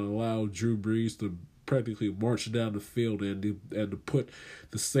 points and allow Drew Brees to practically march down the field and to put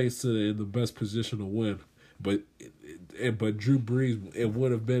the Saints in the best position to win. But Drew Brees, it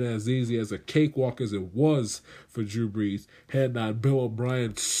would have been as easy as a cakewalk as it was for Drew Brees had not Bill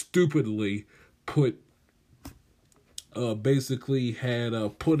O'Brien stupidly put in a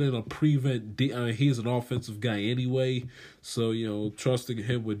prevent. He's an offensive guy anyway, so trusting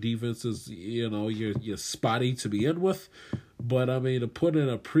him with defenses, you're spotty to begin with. But to put in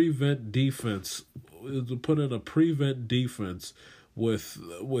a prevent defense with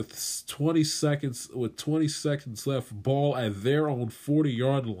 20 seconds left, ball at their own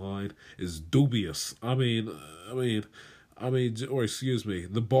 40-yard line is dubious. The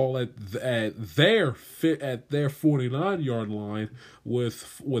ball at their 49-yard line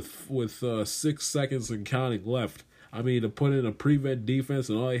with 6 seconds and counting left. To put in a prevent defense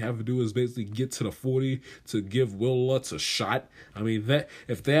and all they have to do is basically get to the 40 to give Will Lutz a shot.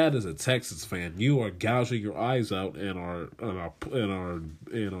 If that is a Texas fan, you are gouging your eyes out and are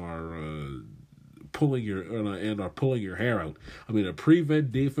pulling your hair out. A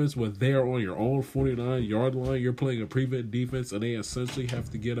prevent defense when they are on your own 49-yard line, you're playing a prevent defense and they essentially have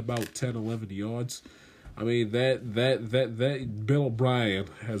to get about 10, 11 yards. That Bill O'Brien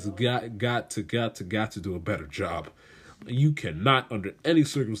has got to do a better job. You cannot, under any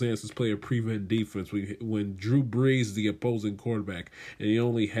circumstances, play a prevent defense when Drew Brees is the opposing quarterback, and they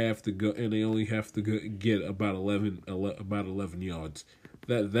only have to get about 11 yards.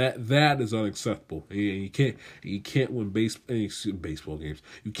 That is unacceptable. You can't win baseball games.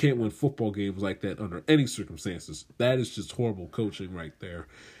 You can't win football games like that under any circumstances. That is just horrible coaching right there.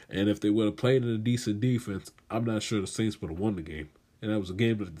 And if they would have played in a decent defense, I'm not sure the Saints would have won the game. And that was a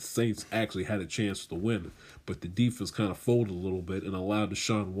game that the Saints actually had a chance to win. But the defense kind of folded a little bit and allowed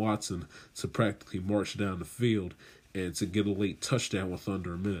Deshaun Watson to practically march down the field and to get a late touchdown with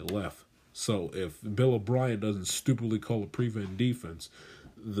under a minute left. So if Bill O'Brien doesn't stupidly call a prevent defense,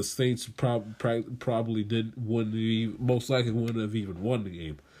 the Saints probably most likely wouldn't have even won the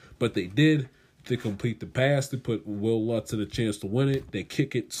game. But they did. They complete the pass. They put Will Lutz in a chance to win it. They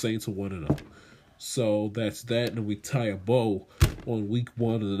kick it. Saints are 1-0. So that's that, and we tie a bow on Week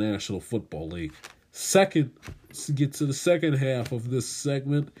 1 of the National Football League. Let's get to the second half of this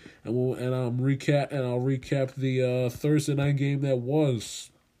segment, and I'll recap the Thursday night game that was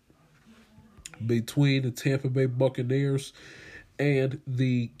between the Tampa Bay Buccaneers and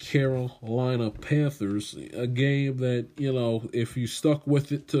the Carolina Panthers. A game that, if you stuck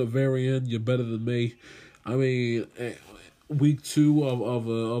with it to the very end, you're better than me. Week 2 of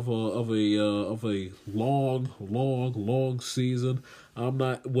a long season. I'm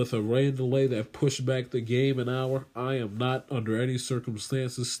not, with a rain delay that pushed back the game an hour, I am not under any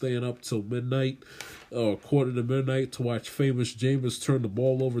circumstances staying up till midnight, quarter to midnight, to watch famous Jameis turn the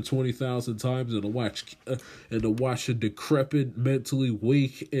ball over 20,000 times and to watch a decrepit, mentally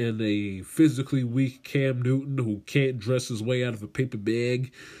weak, and a physically weak Cam Newton who can't dress his way out of a paper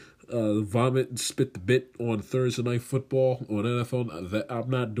bag vomit and spit the bit on Thursday Night Football on NFL. I'm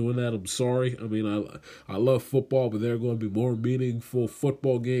not doing that. I'm sorry. I love football, but there are going to be more meaningful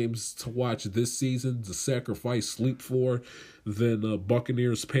football games to watch this season to sacrifice sleep for than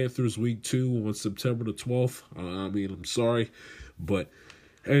Buccaneers Panthers Week 2 on September the 12th. I'm sorry, but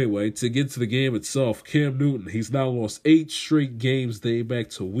Anyway, to get to the game itself, Cam Newton, he's now lost 8 straight games dating back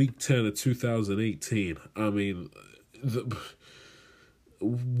to Week 10 of 2018. I mean,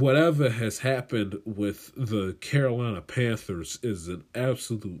 whatever has happened with the Carolina Panthers is an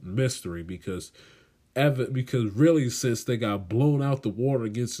absolute mystery because really since they got blown out the water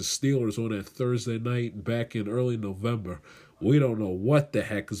against the Steelers on that Thursday night back in early November, we don't know what the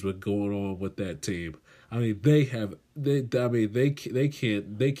heck has been going on with that team. I mean, they can't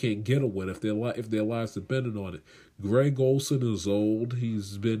get a win if their lives depended on it. Greg Olsen is old.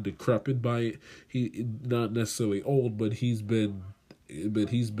 He's been decrepit by it. He not necessarily old, but he's been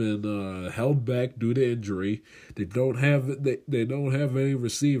held back due to injury. They don't have any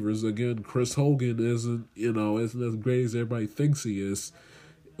receivers. Again, Chris Hogan isn't as great as everybody thinks he is.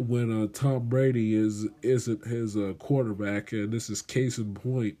 When Tom Brady isn't his quarterback, and this is case in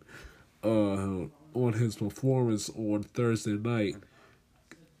point on his performance on Thursday night.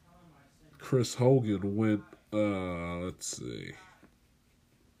 Chris Hogan went.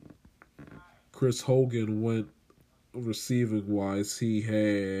 Chris Hogan went receiving wise. He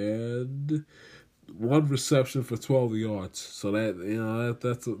had 1 reception for 12 yards. So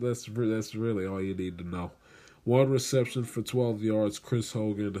that's really all you need to know. 1 reception for 12 yards. Chris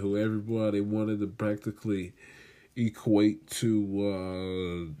Hogan, who everybody wanted to practically equate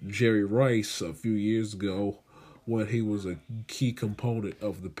to Jerry Rice a few years ago when he was a key component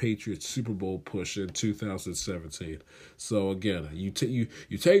of the Patriots Super Bowl push in 2017. So again, you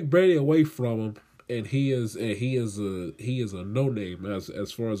take Brady away from him, and he is a no-name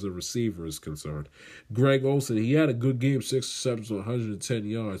as far as the receiver is concerned. Greg Olsen, he had a good game, 6 receptions on 110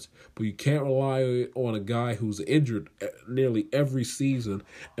 yards, but you can't rely on a guy who's injured nearly every season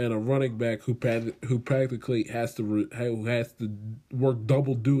and a running back who practically has to work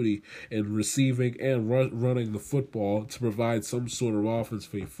double duty in receiving and running the football to provide some sort of offense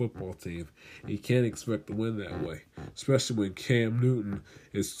for your football team. You can't expect to win that way, especially when Cam Newton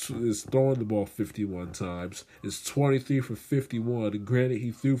is throwing the ball 51 times. It's 23 for 51. And granted,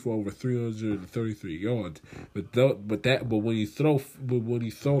 he threw for over 333 yards, but when you throw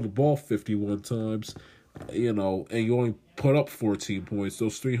the ball 51 times, and you only put up 14 points,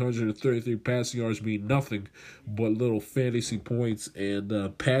 those 333 passing yards mean nothing but little fantasy points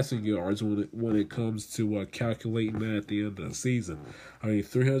and passing yards when it comes to calculating that at the end of the season. I mean,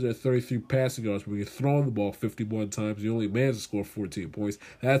 333 passing yards when you're throwing the ball 51 times, you only managed to score 14 points.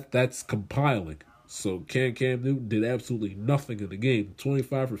 That's compiling. So Cam Newton did absolutely nothing in the game.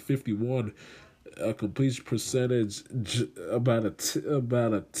 25 for 51. A completion percentage about a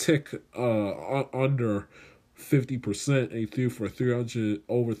tick under 50%, and he threw for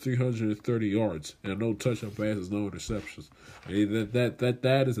over 330 yards and no touchdown passes, no interceptions. I mean,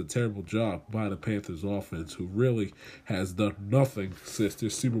 that is a terrible job by the Panthers offense, who really has done nothing since their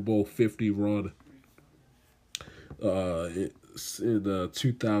Super Bowl 50 run in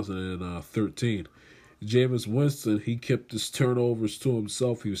 2013. Jameis Winston, he kept his turnovers to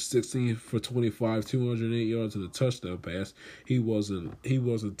himself. He was 16 for 25, 208 yards and a touchdown pass. He wasn't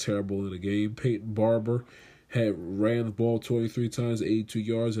terrible in the game. Peyton Barber ran the ball 23 times, 82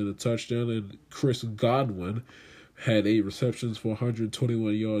 yards and a touchdown. And Chris Godwin had 8 receptions for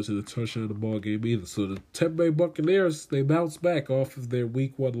 121 yards and a touchdown in the ball game either. So the Tampa Bay Buccaneers, they bounced back off of their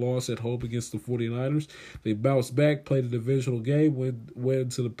Week 1 loss at home against the 49ers. They bounced back, played a divisional game,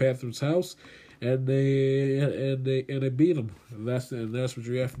 went to the Panthers' house, and they beat them. And that's what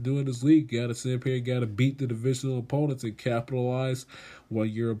you have to do in this league. You got to sit up here, you got to beat the divisional opponents and capitalize when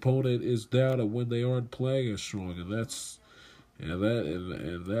your opponent is down and when they aren't playing as strong. And that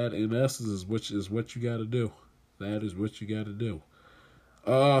in essence is what you got to do. That is what you got to do.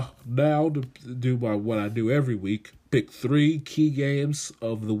 Now to do what I do every week, pick 3 key games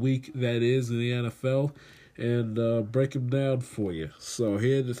of the week that is in the NFL, and break them down for you. So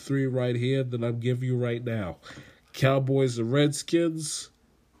here are the 3 right here that I'm giving you right now: Cowboys and Redskins,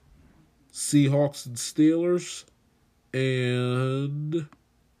 Seahawks and Steelers, and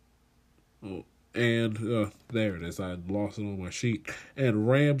there it is. I lost it on my sheet. And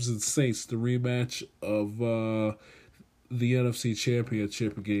Rams and Saints, the rematch of the NFC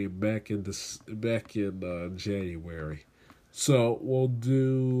Championship game back in January. So we'll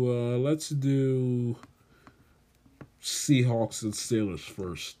do. Let's do Seahawks and Steelers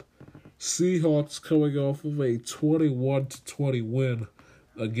first. Seahawks coming off of a 21-20 win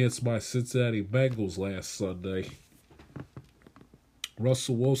against my Cincinnati Bengals last Sunday.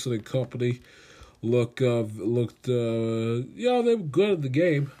 Russell Wilson and company looked they were good in the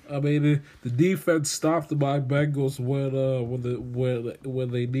game. I mean, the defense stopped my Bengals when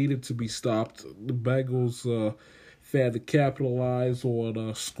they needed to be stopped. The Bengals had to capitalize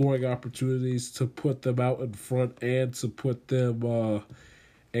on scoring opportunities to put them out in front and to put them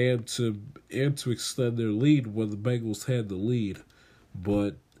and to extend their lead when the Bengals had the lead.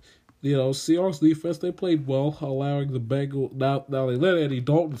 But Seahawks defense, they played well, allowing the Bengals. Now they let Andy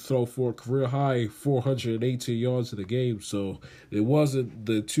Dalton throw for a career high 418 yards in the game, so it wasn't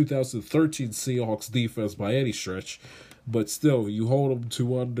the 2013 Seahawks defense by any stretch. But still, you hold them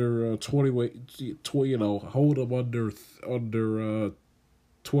to under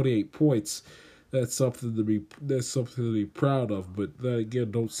 28 points. That's something to be proud of. But then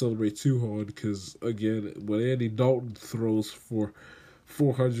again, don't celebrate too hard because again, when Andy Dalton throws for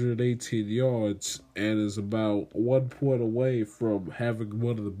 418 yards and is about 1 point away from having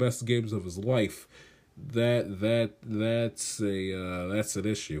one of the best games of his life, that's an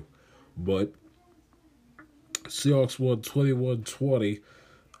issue. But Seahawks won 21-20.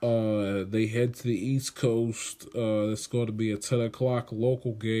 They head to the East Coast. It's going to be a 10 o'clock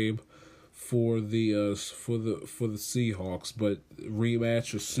local game for the Seahawks, but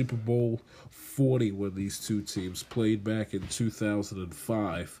rematch of Super Bowl 40 when these two teams played back in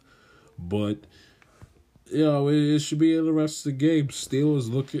 2005. But it should be an interesting game. The Steelers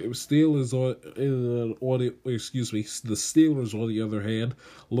on the other hand,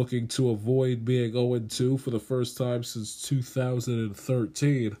 looking to avoid being 0-2 for the first time since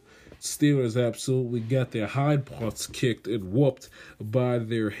 2013. Steelers absolutely got their hind parts kicked and whooped by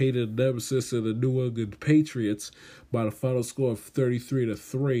their hated nemesis in the New England Patriots by the final score of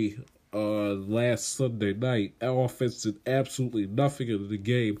 33-3 last Sunday night. Our offense did absolutely nothing in the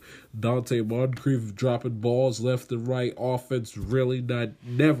game. Dante Moncrief dropping balls left and right. Offense really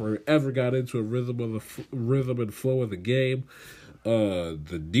never ever got into a rhythm and flow of the game.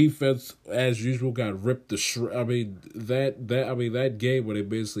 The defense, as usual, got ripped to shreds. That game when they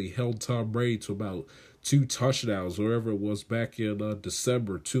basically held Tom Brady to about 2 touchdowns, wherever it was back in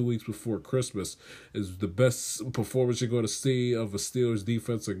December, 2 weeks before Christmas, is the best performance you're going to see of a Steelers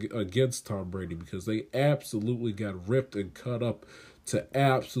defense against Tom Brady, because they absolutely got ripped and cut up to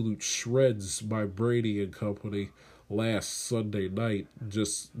absolute shreds by Brady and company last Sunday night,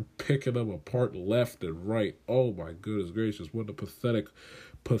 just picking them apart left and right. Oh my goodness gracious, what a pathetic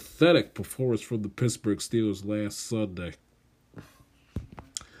performance from the Pittsburgh Steelers last Sunday.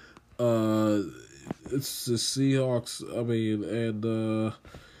 It's the Seahawks,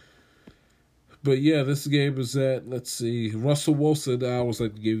 but yeah, this game is at, let's see, Russell Wilson. I always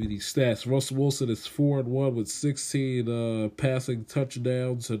like to give you these stats. Russell Wilson is 4-1 with 16 passing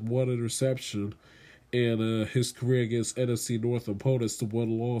touchdowns and 1 interception. And his career against NFC North opponents, the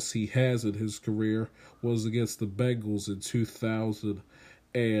one loss he has in his career was against the Bengals in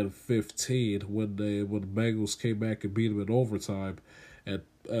 2015 when the Bengals came back and beat him in overtime at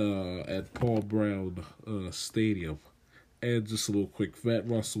Paul Brown Stadium. And just a little quick fact: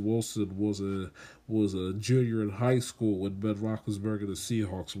 Russell Wilson was a junior in high school when Ben Roethlisberger and the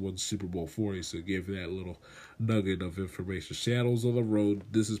Seahawks won Super Bowl 40. So give you that little nugget of information. Shadows on the Road.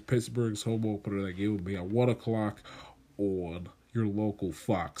 This is Pittsburgh's home opener. That game will be at 1 o'clock on your local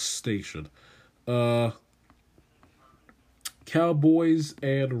Fox station. Cowboys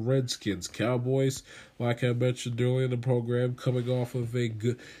and Redskins. Cowboys, like I mentioned earlier in the program, coming off of a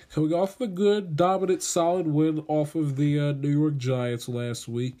good, dominant, solid win off of the New York Giants last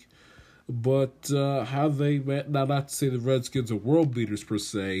week. But how they met, now not to say the Redskins are world beaters per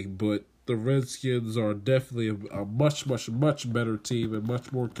se, but the Redskins are definitely a much, much, much better team and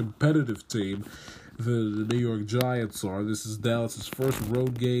much more competitive team than the New York Giants are. This is Dallas' first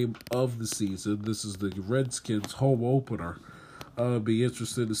road game of the season. This is the Redskins' home opener. It'll be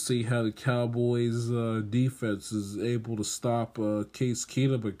interesting to see how the Cowboys' defense is able to stop Case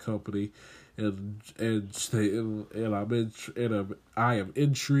Keenum and company, and I am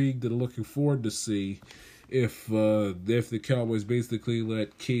intrigued and looking forward to see if the Cowboys basically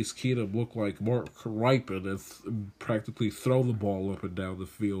let Case Keenum look like Mark Rypien and practically throw the ball up and down the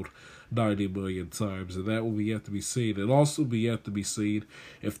field 90 million times, and that will be yet to be seen. And also be yet to be seen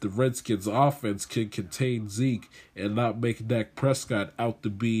if the Redskins offense can contain Zeke and not make Dak Prescott out to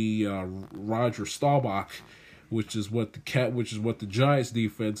be Roger Staubach, which is what the Giants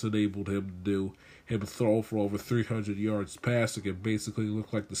defense enabled him to do. Him throw for over 300 yards passing and basically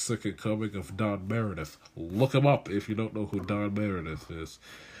look like the second coming of Don Meredith. Look him up if you don't know who Don Meredith is.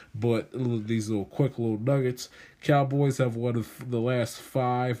 But these quick little nuggets. Cowboys have won the last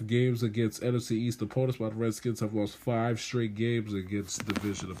 5 games against NFC East opponents, while the Redskins have lost 5 straight games against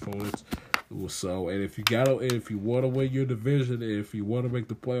division opponents. So, and if you want to win your division, and if you want to make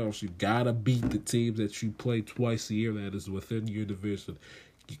the playoffs, you gotta beat the teams that you play twice a year that is within your division.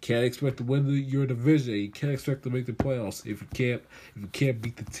 You can't expect to win your division. You can't expect to make the playoffs if you can't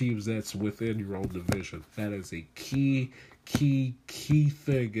beat the teams that's within your own division. That is a key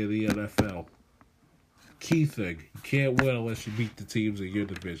thing in the NFL. Key thing. You can't win unless you beat the teams in your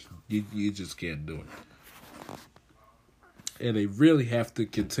division. You just can't do it. And they really have to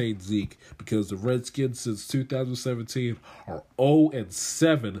contain Zeke because the Redskins since 2017 are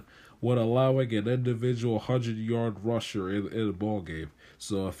 0-7 when allowing an individual 100-yard rusher in a ball game.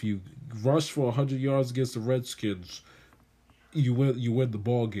 So if you rush for 100 yards against the Redskins, you win the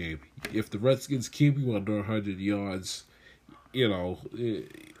ball game. If the Redskins keep you under 100 yards, the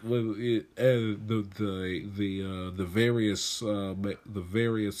various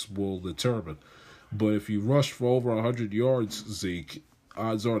will determine. But if you rush for over 100 yards, Zeke,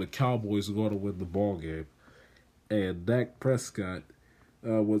 odds are the Cowboys are going to win the ball game. And Dak Prescott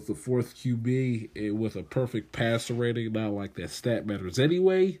was the fourth QB with a perfect passer rating. Not like that stat matters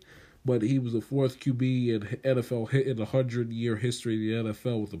anyway, but he was the fourth QB in NFL in the 100-year history of the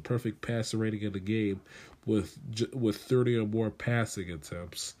NFL with a perfect passer rating in the game with 30 or more passing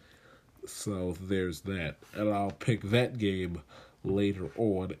attempts. So there's that. And I'll pick that game later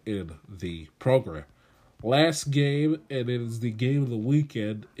on in the program. Last game, and it is the game of the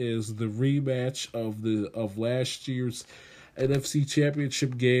weekend, is the rematch of last year's NFC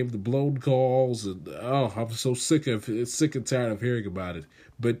Championship game, the blown calls, and I'm so sick and tired of hearing about it.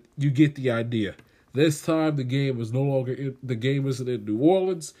 But you get the idea. This time the game is the game isn't in New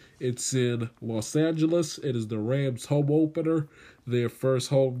Orleans, it's in Los Angeles. It is the Rams' home opener, their first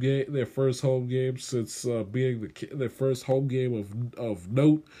home game since being their first home game of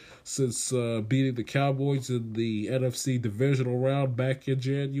note since beating the Cowboys in the NFC divisional round back in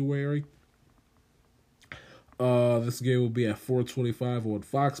January. This game will be at 4:25 on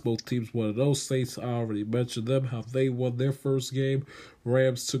Fox. Both teams won those states. I already mentioned them, how they won their first game.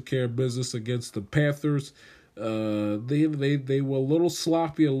 Rams took care of business against the Panthers. They were a little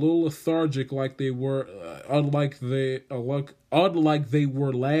sloppy, a little lethargic, like they were, unlike they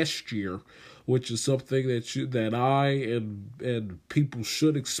were last year, which is something that I and people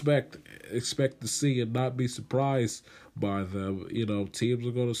should expect to see and not be surprised by them. Teams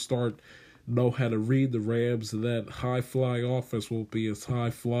are going to know how to read the Rams, and that high-flying offense won't be as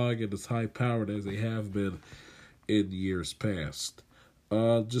high-flying and as high-powered as they have been in years past.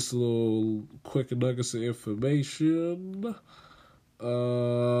 Just a little quick nuggets of information.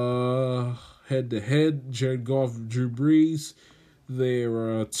 Head-to-head, Jared Goff and Drew Brees.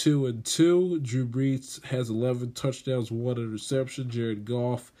 They're 2-2. Drew Brees has 11 touchdowns, 1 interception. Jared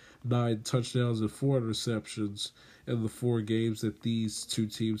Goff, 9 touchdowns and 4 interceptions in the 4 games that these two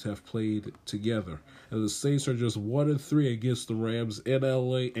teams have played together. And the Saints are just 1-3 against the Rams in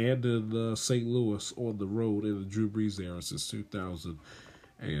LA and in St. Louis on the road in the Drew Brees era since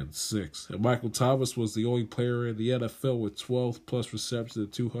 2006. And Michael Thomas was the only player in the NFL with 12 plus receptions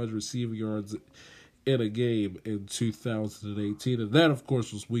and 200 receiving yards in a game in 2018. And that, of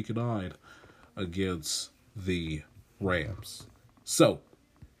course, was week 9 against the Rams. So,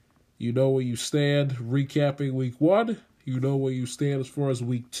 you know where you stand recapping week 1. You know where you stand as far as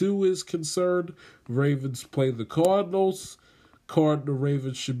week 2 is concerned. Ravens play the Cardinals. The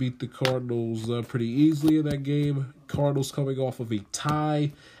Ravens should beat the Cardinals pretty easily in that game. Cardinals coming off of a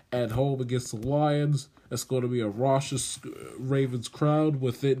tie at home against the Lions. That's going to be a raucous Ravens crowd,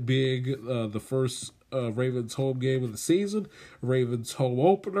 with it being the first Ravens home game of the season. Ravens home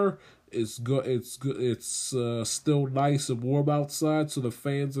opener. It's good. It's still nice and warm outside, so the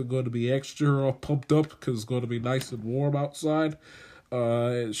fans are going to be extra pumped up because it's going to be nice and warm outside.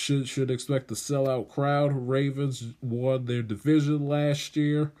 Should expect a sellout crowd. Ravens won their division last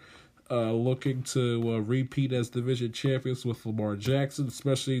year, looking to repeat as division champions with Lamar Jackson.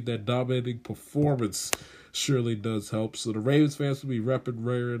 Especially that dominating performance surely does help. So the Ravens fans will be repping,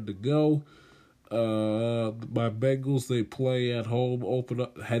 raring to go. My Bengals, they play at home.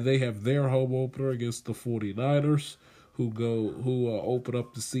 They have their home opener against the 49ers, who open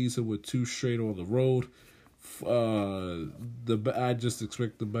up the season with 2 straight on the road. I just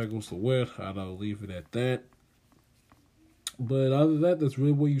expect the Bengals to win. I'll leave it at that. But other than that, that's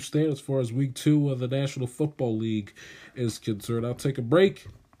really where you stand as far as week 2 of the National Football League is concerned. I'll take a break,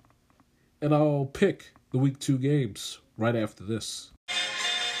 and I'll pick the week 2 games right after this.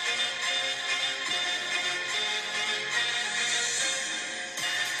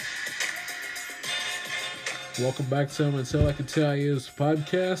 Welcome back to Until I Can Tell You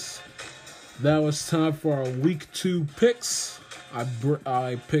podcast. Now it's time for our week 2 picks.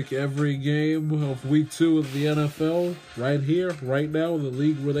 I pick every game of week 2 of the NFL right here, right now in the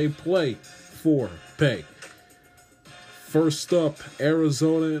league where they play for pay. First up,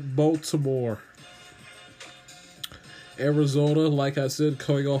 Arizona and Baltimore. Arizona, like I said,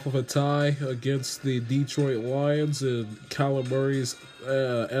 coming off of a tie against the Detroit Lions in Kyler Murray's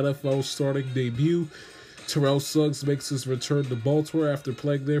NFL starting debut. Terrell Suggs makes his return to Baltimore after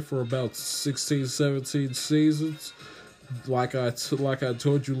playing there for about 16, 17 seasons. Like I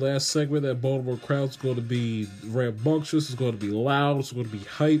told you last segment, that Baltimore crowd's going to be rambunctious, it's going to be loud, it's going to be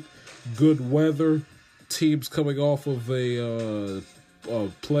hype, good weather. Teams coming off of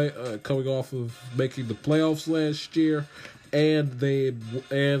coming off of making the playoffs last year, and they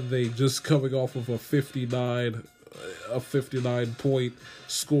just coming off of a 59 point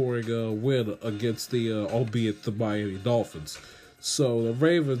scoring win against the albeit the Miami Dolphins. So the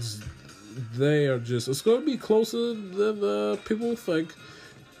Ravens, it's going to be closer than people think,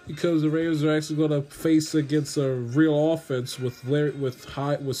 because the Ravens are actually going to face against a real offense with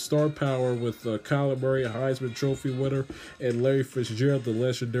star power, with Kyler Murray, a Heisman Trophy winner, and Larry Fitzgerald, the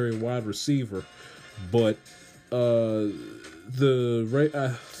legendary wide receiver. But I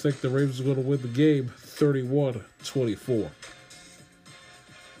think the Ravens are going to win the game 31-24.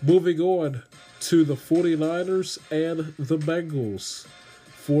 Moving on to the 49ers and the Bengals.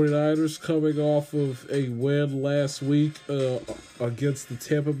 49ers coming off of a win last week against the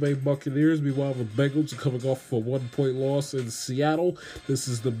Tampa Bay Buccaneers. Meanwhile, the Bengals are coming off of a 1-point loss in Seattle. This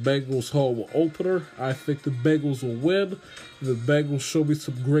is the Bengals home opener. I think the Bengals will win. The Bengals show me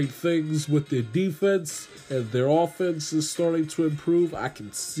some great things with their defense, and their offense is starting to improve. I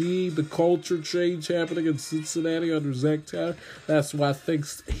can see the culture change happening in Cincinnati under Zach Taylor. That's why I think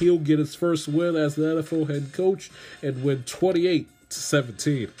he'll get his first win as the NFL head coach and win 28-17.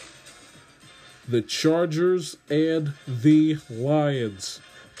 The Chargers and the Lions.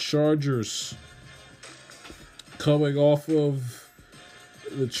 Chargers coming off of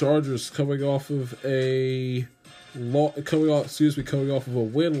a win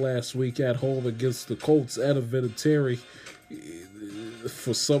last week at home against the Colts. Adam Vinatieri,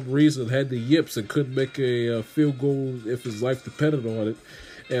 for some reason, had the yips and couldn't make a field goal if his life depended on it.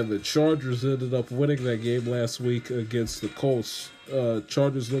 And the Chargers ended up winning that game last week against the Colts.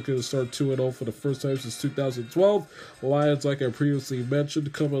 Chargers looking to start 2-0 for the first time since 2012. Lions, like I previously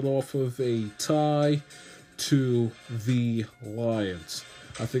mentioned, coming off of a tie to the Lions.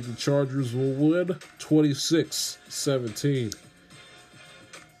 I think the Chargers will win 26-17.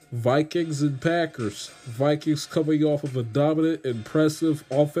 Vikings and Packers. Vikings coming off of a dominant, impressive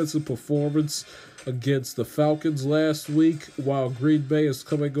offensive performance against the Falcons last week, while Green Bay is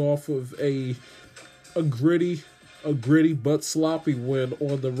coming off of a gritty but sloppy win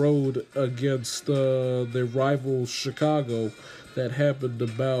on the road against their rival Chicago. That happened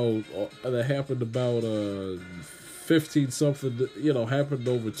about 15-something. Happened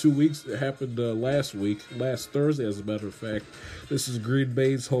over 2 weeks. It happened last Thursday, as a matter of fact. This is Green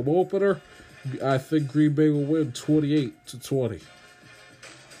Bay's home opener. I think Green Bay will win 28-20.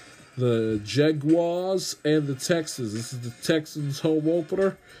 The Jaguars and the Texans. This is the Texans' home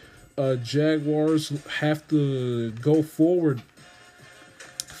opener. Jaguars have to go forward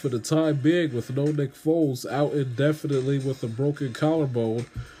for the time being with no Nick Foles, out indefinitely with a broken collarbone,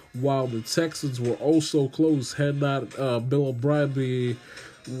 while the Texans were also close had not Bill O'Brien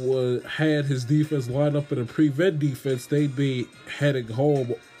had his defense lined up in a prevent defense. They'd be heading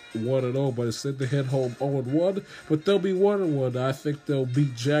home 1-0, but instead they head home 0-1, but they'll be 1-1. I think they'll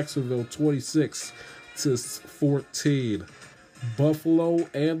beat Jacksonville 26-14. Buffalo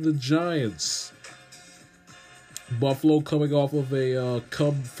and the Giants. Buffalo coming off of a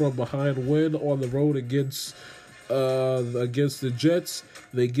come-from-behind win on the road against the Jets.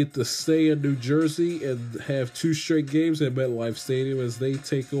 They get to stay in New Jersey and have 2 straight games at MetLife Stadium as they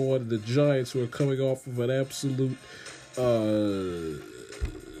take on the Giants, who are coming off of an absolute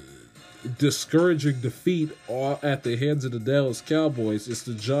discouraging defeat at the hands of the Dallas Cowboys. It's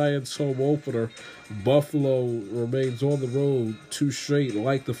the Giants' home opener. Buffalo remains on the road 2 straight,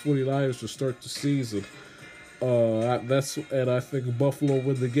 like the 49ers, to start the season. And I think Buffalo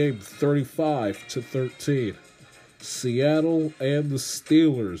win the game 35-13. Seattle and the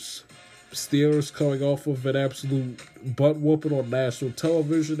Steelers. Steelers coming off of an absolute butt whooping on national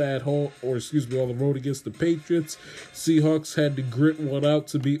television on the road against the Patriots. Seahawks had to grit one out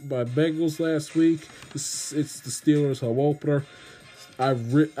to beat my Bengals last week. It's the Steelers' home opener. I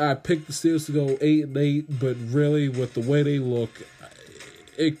picked the Steelers to go 8-8, but really, with the way they look,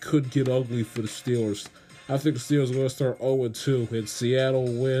 it could get ugly for the Steelers. I think the Steelers are going to start 0-2, and Seattle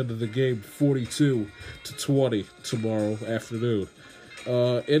win the game 42-20 tomorrow afternoon.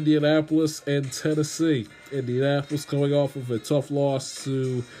 Indianapolis and Tennessee. Indianapolis coming off of a tough loss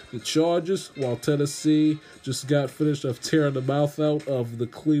to the Chargers, while Tennessee just got finished of tearing the mouth out of the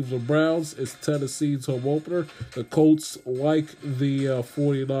Cleveland Browns. It's Tennessee's home opener. The Colts, like the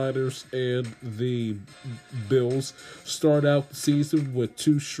 49ers and the Bills, start out the season with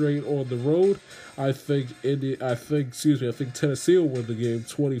 2 straight on the road. I think Tennessee will win the game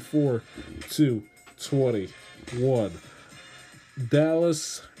 24-21.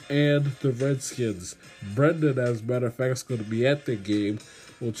 Dallas and the Redskins. Brendan, as a matter of fact, is going to be at the game.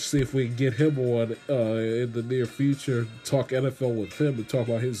 We'll see if we can get him on in the near future, talk NFL with him and talk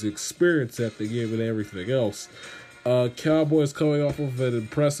about his experience at the game and everything else. Cowboys coming off of an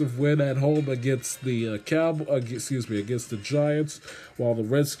impressive win at home against the against the Giants, while the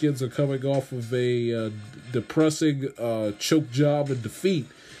Redskins are coming off of a depressing choke job and defeat,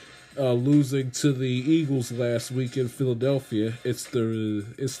 losing to the Eagles last week in Philadelphia. It's the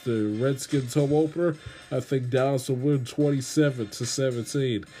Redskins home opener. I think Dallas will win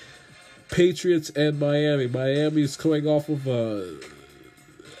 27-17. Patriots and Miami. Miami is coming off of a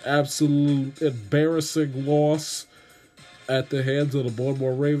absolute embarrassing loss at the hands of the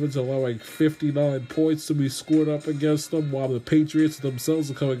Baltimore Ravens, allowing 59 points to be scored up against them, while the Patriots themselves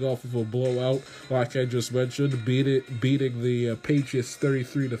are coming off of a blowout, like I just mentioned, beating the Patriots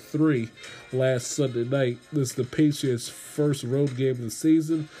 33-3 last Sunday night. This is the Patriots' first road game of the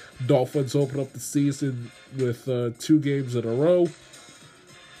season. Dolphins open up the season with 2 games in a row.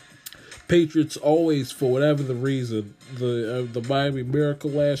 Patriots always, for whatever the reason, the Miami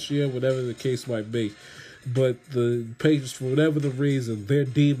Miracle last year, whatever the case might be, but the Patriots, for whatever the reason, their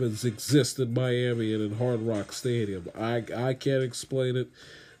demons exist in Miami and in Hard Rock Stadium. I can't explain it,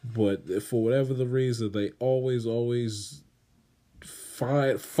 but for whatever the reason, they always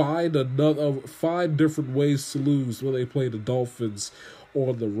find different ways to lose when they play the Dolphins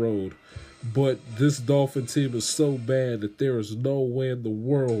on the road. But this Dolphin team is so bad that there is no way in the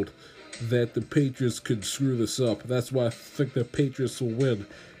world that the Patriots could screw this up. That's why I think the Patriots will win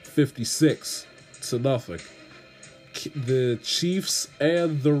 56-0. The Chiefs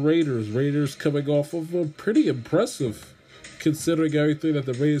and the Raiders. Raiders coming off of a pretty impressive, considering everything that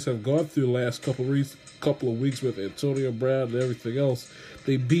the Raiders have gone through the last couple of weeks with Antonio Brown and everything else.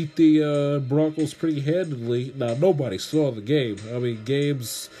 They beat the Broncos pretty handily. Now, nobody saw the game. I mean, game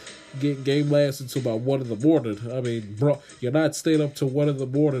lasted until about 1 in the morning. I mean, you're not staying up till 1 in the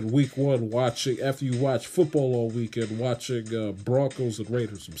morning week 1 watching, after you watch football all weekend, watching Broncos and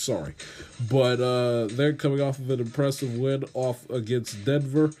Raiders. I'm sorry. But they're coming off of an impressive win off against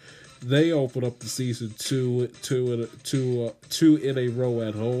Denver. They open up the season two in a row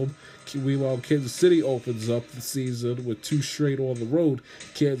at home. Meanwhile, Kansas City opens up the season with 2 straight on the road.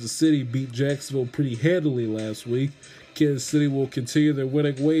 Kansas City beat Jacksonville pretty handily last week. Kansas City will continue their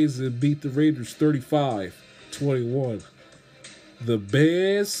winning ways and beat the Raiders 35-21. The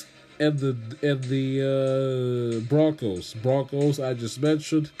Bears and the Broncos. Broncos, I just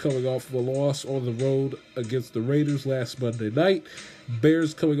mentioned, coming off of a loss on the road against the Raiders last Monday night.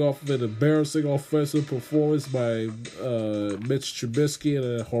 Bears coming off of an embarrassing offensive performance by Mitch Trubisky and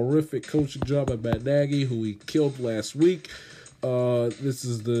a horrific coaching job by Matt Nagy, who he killed last week. This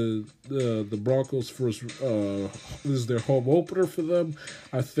is the Broncos' first. This is their home opener for them.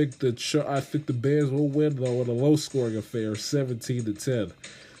 I think the Bears will win, though, in a low-scoring affair, 17-10.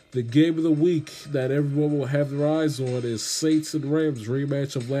 The game of the week that everyone will have their eyes on is Saints and Rams,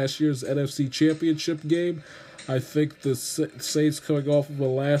 rematch of last year's NFC Championship game. I think the Saints coming off of a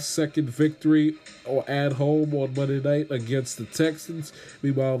last-second victory at home on Monday night against the Texans.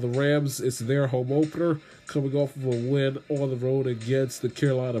 Meanwhile, the Rams, it's their home opener, coming off of a win on the road against the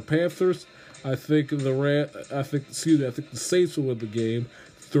Carolina Panthers. I think the Saints will win the game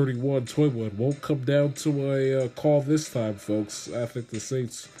 31-21. Won't come down to a call this time, folks. I think the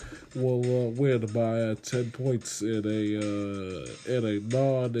Saints will win by 10 points in a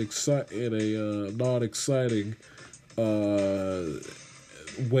non-exciting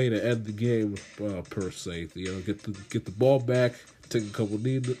way to end the game per se. Get the ball back, take a couple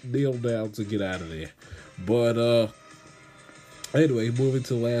kneel downs, and get out of there. But anyway, moving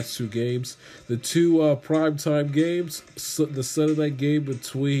to the last 2 games. The 2 primetime games, the Sunday night game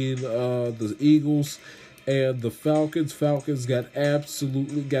between the Eagles and the Falcons. Falcons got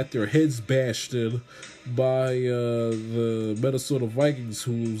their heads bashed in by the Minnesota Vikings,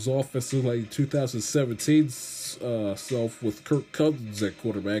 whose offense is like 2017 self with Kirk Cousins at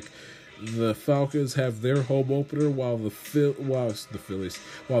quarterback. The Falcons have their home opener while the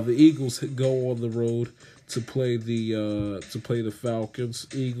Eagles go on the road to play the Falcons.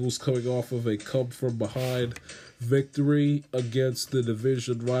 Eagles coming off of a come from behind victory against the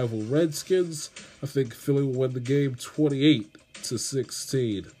division rival Redskins. I think Philly will win the game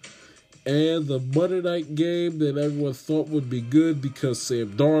 28-16. And the Monday night game that everyone thought would be good because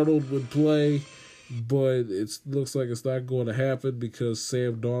Sam Darnold would play, but it looks like it's not going to happen because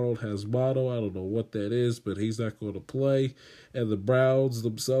Sam Darnold has mono. I don't know what that is, but he's not going to play. And the Browns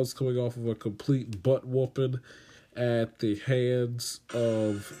themselves coming off of a complete butt whooping at the hands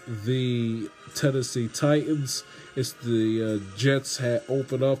of the Tennessee Titans. It's the Jets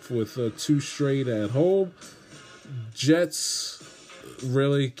open up with 2 straight at home. Jets,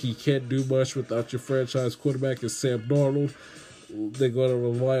 really, you can't do much without your franchise quarterback is Sam Darnold. They're going to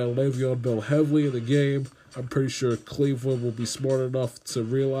rely on Le'Veon Bell heavily in the game. I'm pretty sure Cleveland will be smart enough to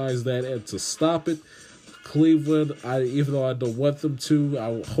realize that and to stop it. Cleveland, even though I don't want them to, I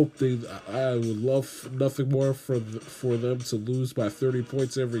would love nothing more for them to lose by 30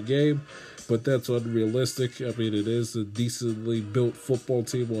 points every game, but that's unrealistic. I mean, it is a decently built football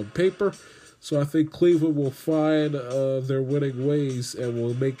team on paper. So I think Cleveland will find their winning ways and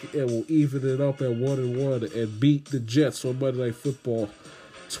will even it up at 1-1 and beat the Jets on Monday Night Football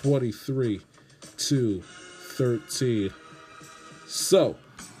 23-13. So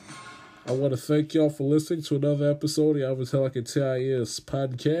I want to thank y'all for listening to another episode of the Tell Like a TIS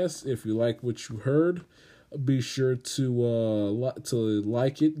podcast. If you like what you heard, be sure to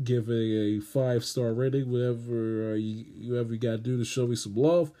like it, give it a 5-star rating, whatever you got to do to show me some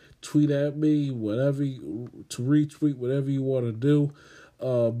love. Tweet at me, to retweet, whatever you want to do.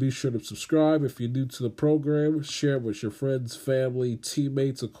 Be sure to subscribe if you're new to the program. Share it with your friends, family,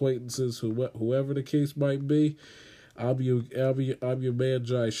 teammates, acquaintances, whoever the case might be. I'm your man,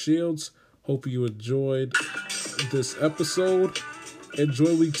 Jai Shields. Hope you enjoyed this episode.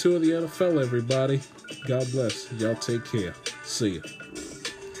 Enjoy week 2 of the NFL, everybody. God bless. Y'all take care. See ya.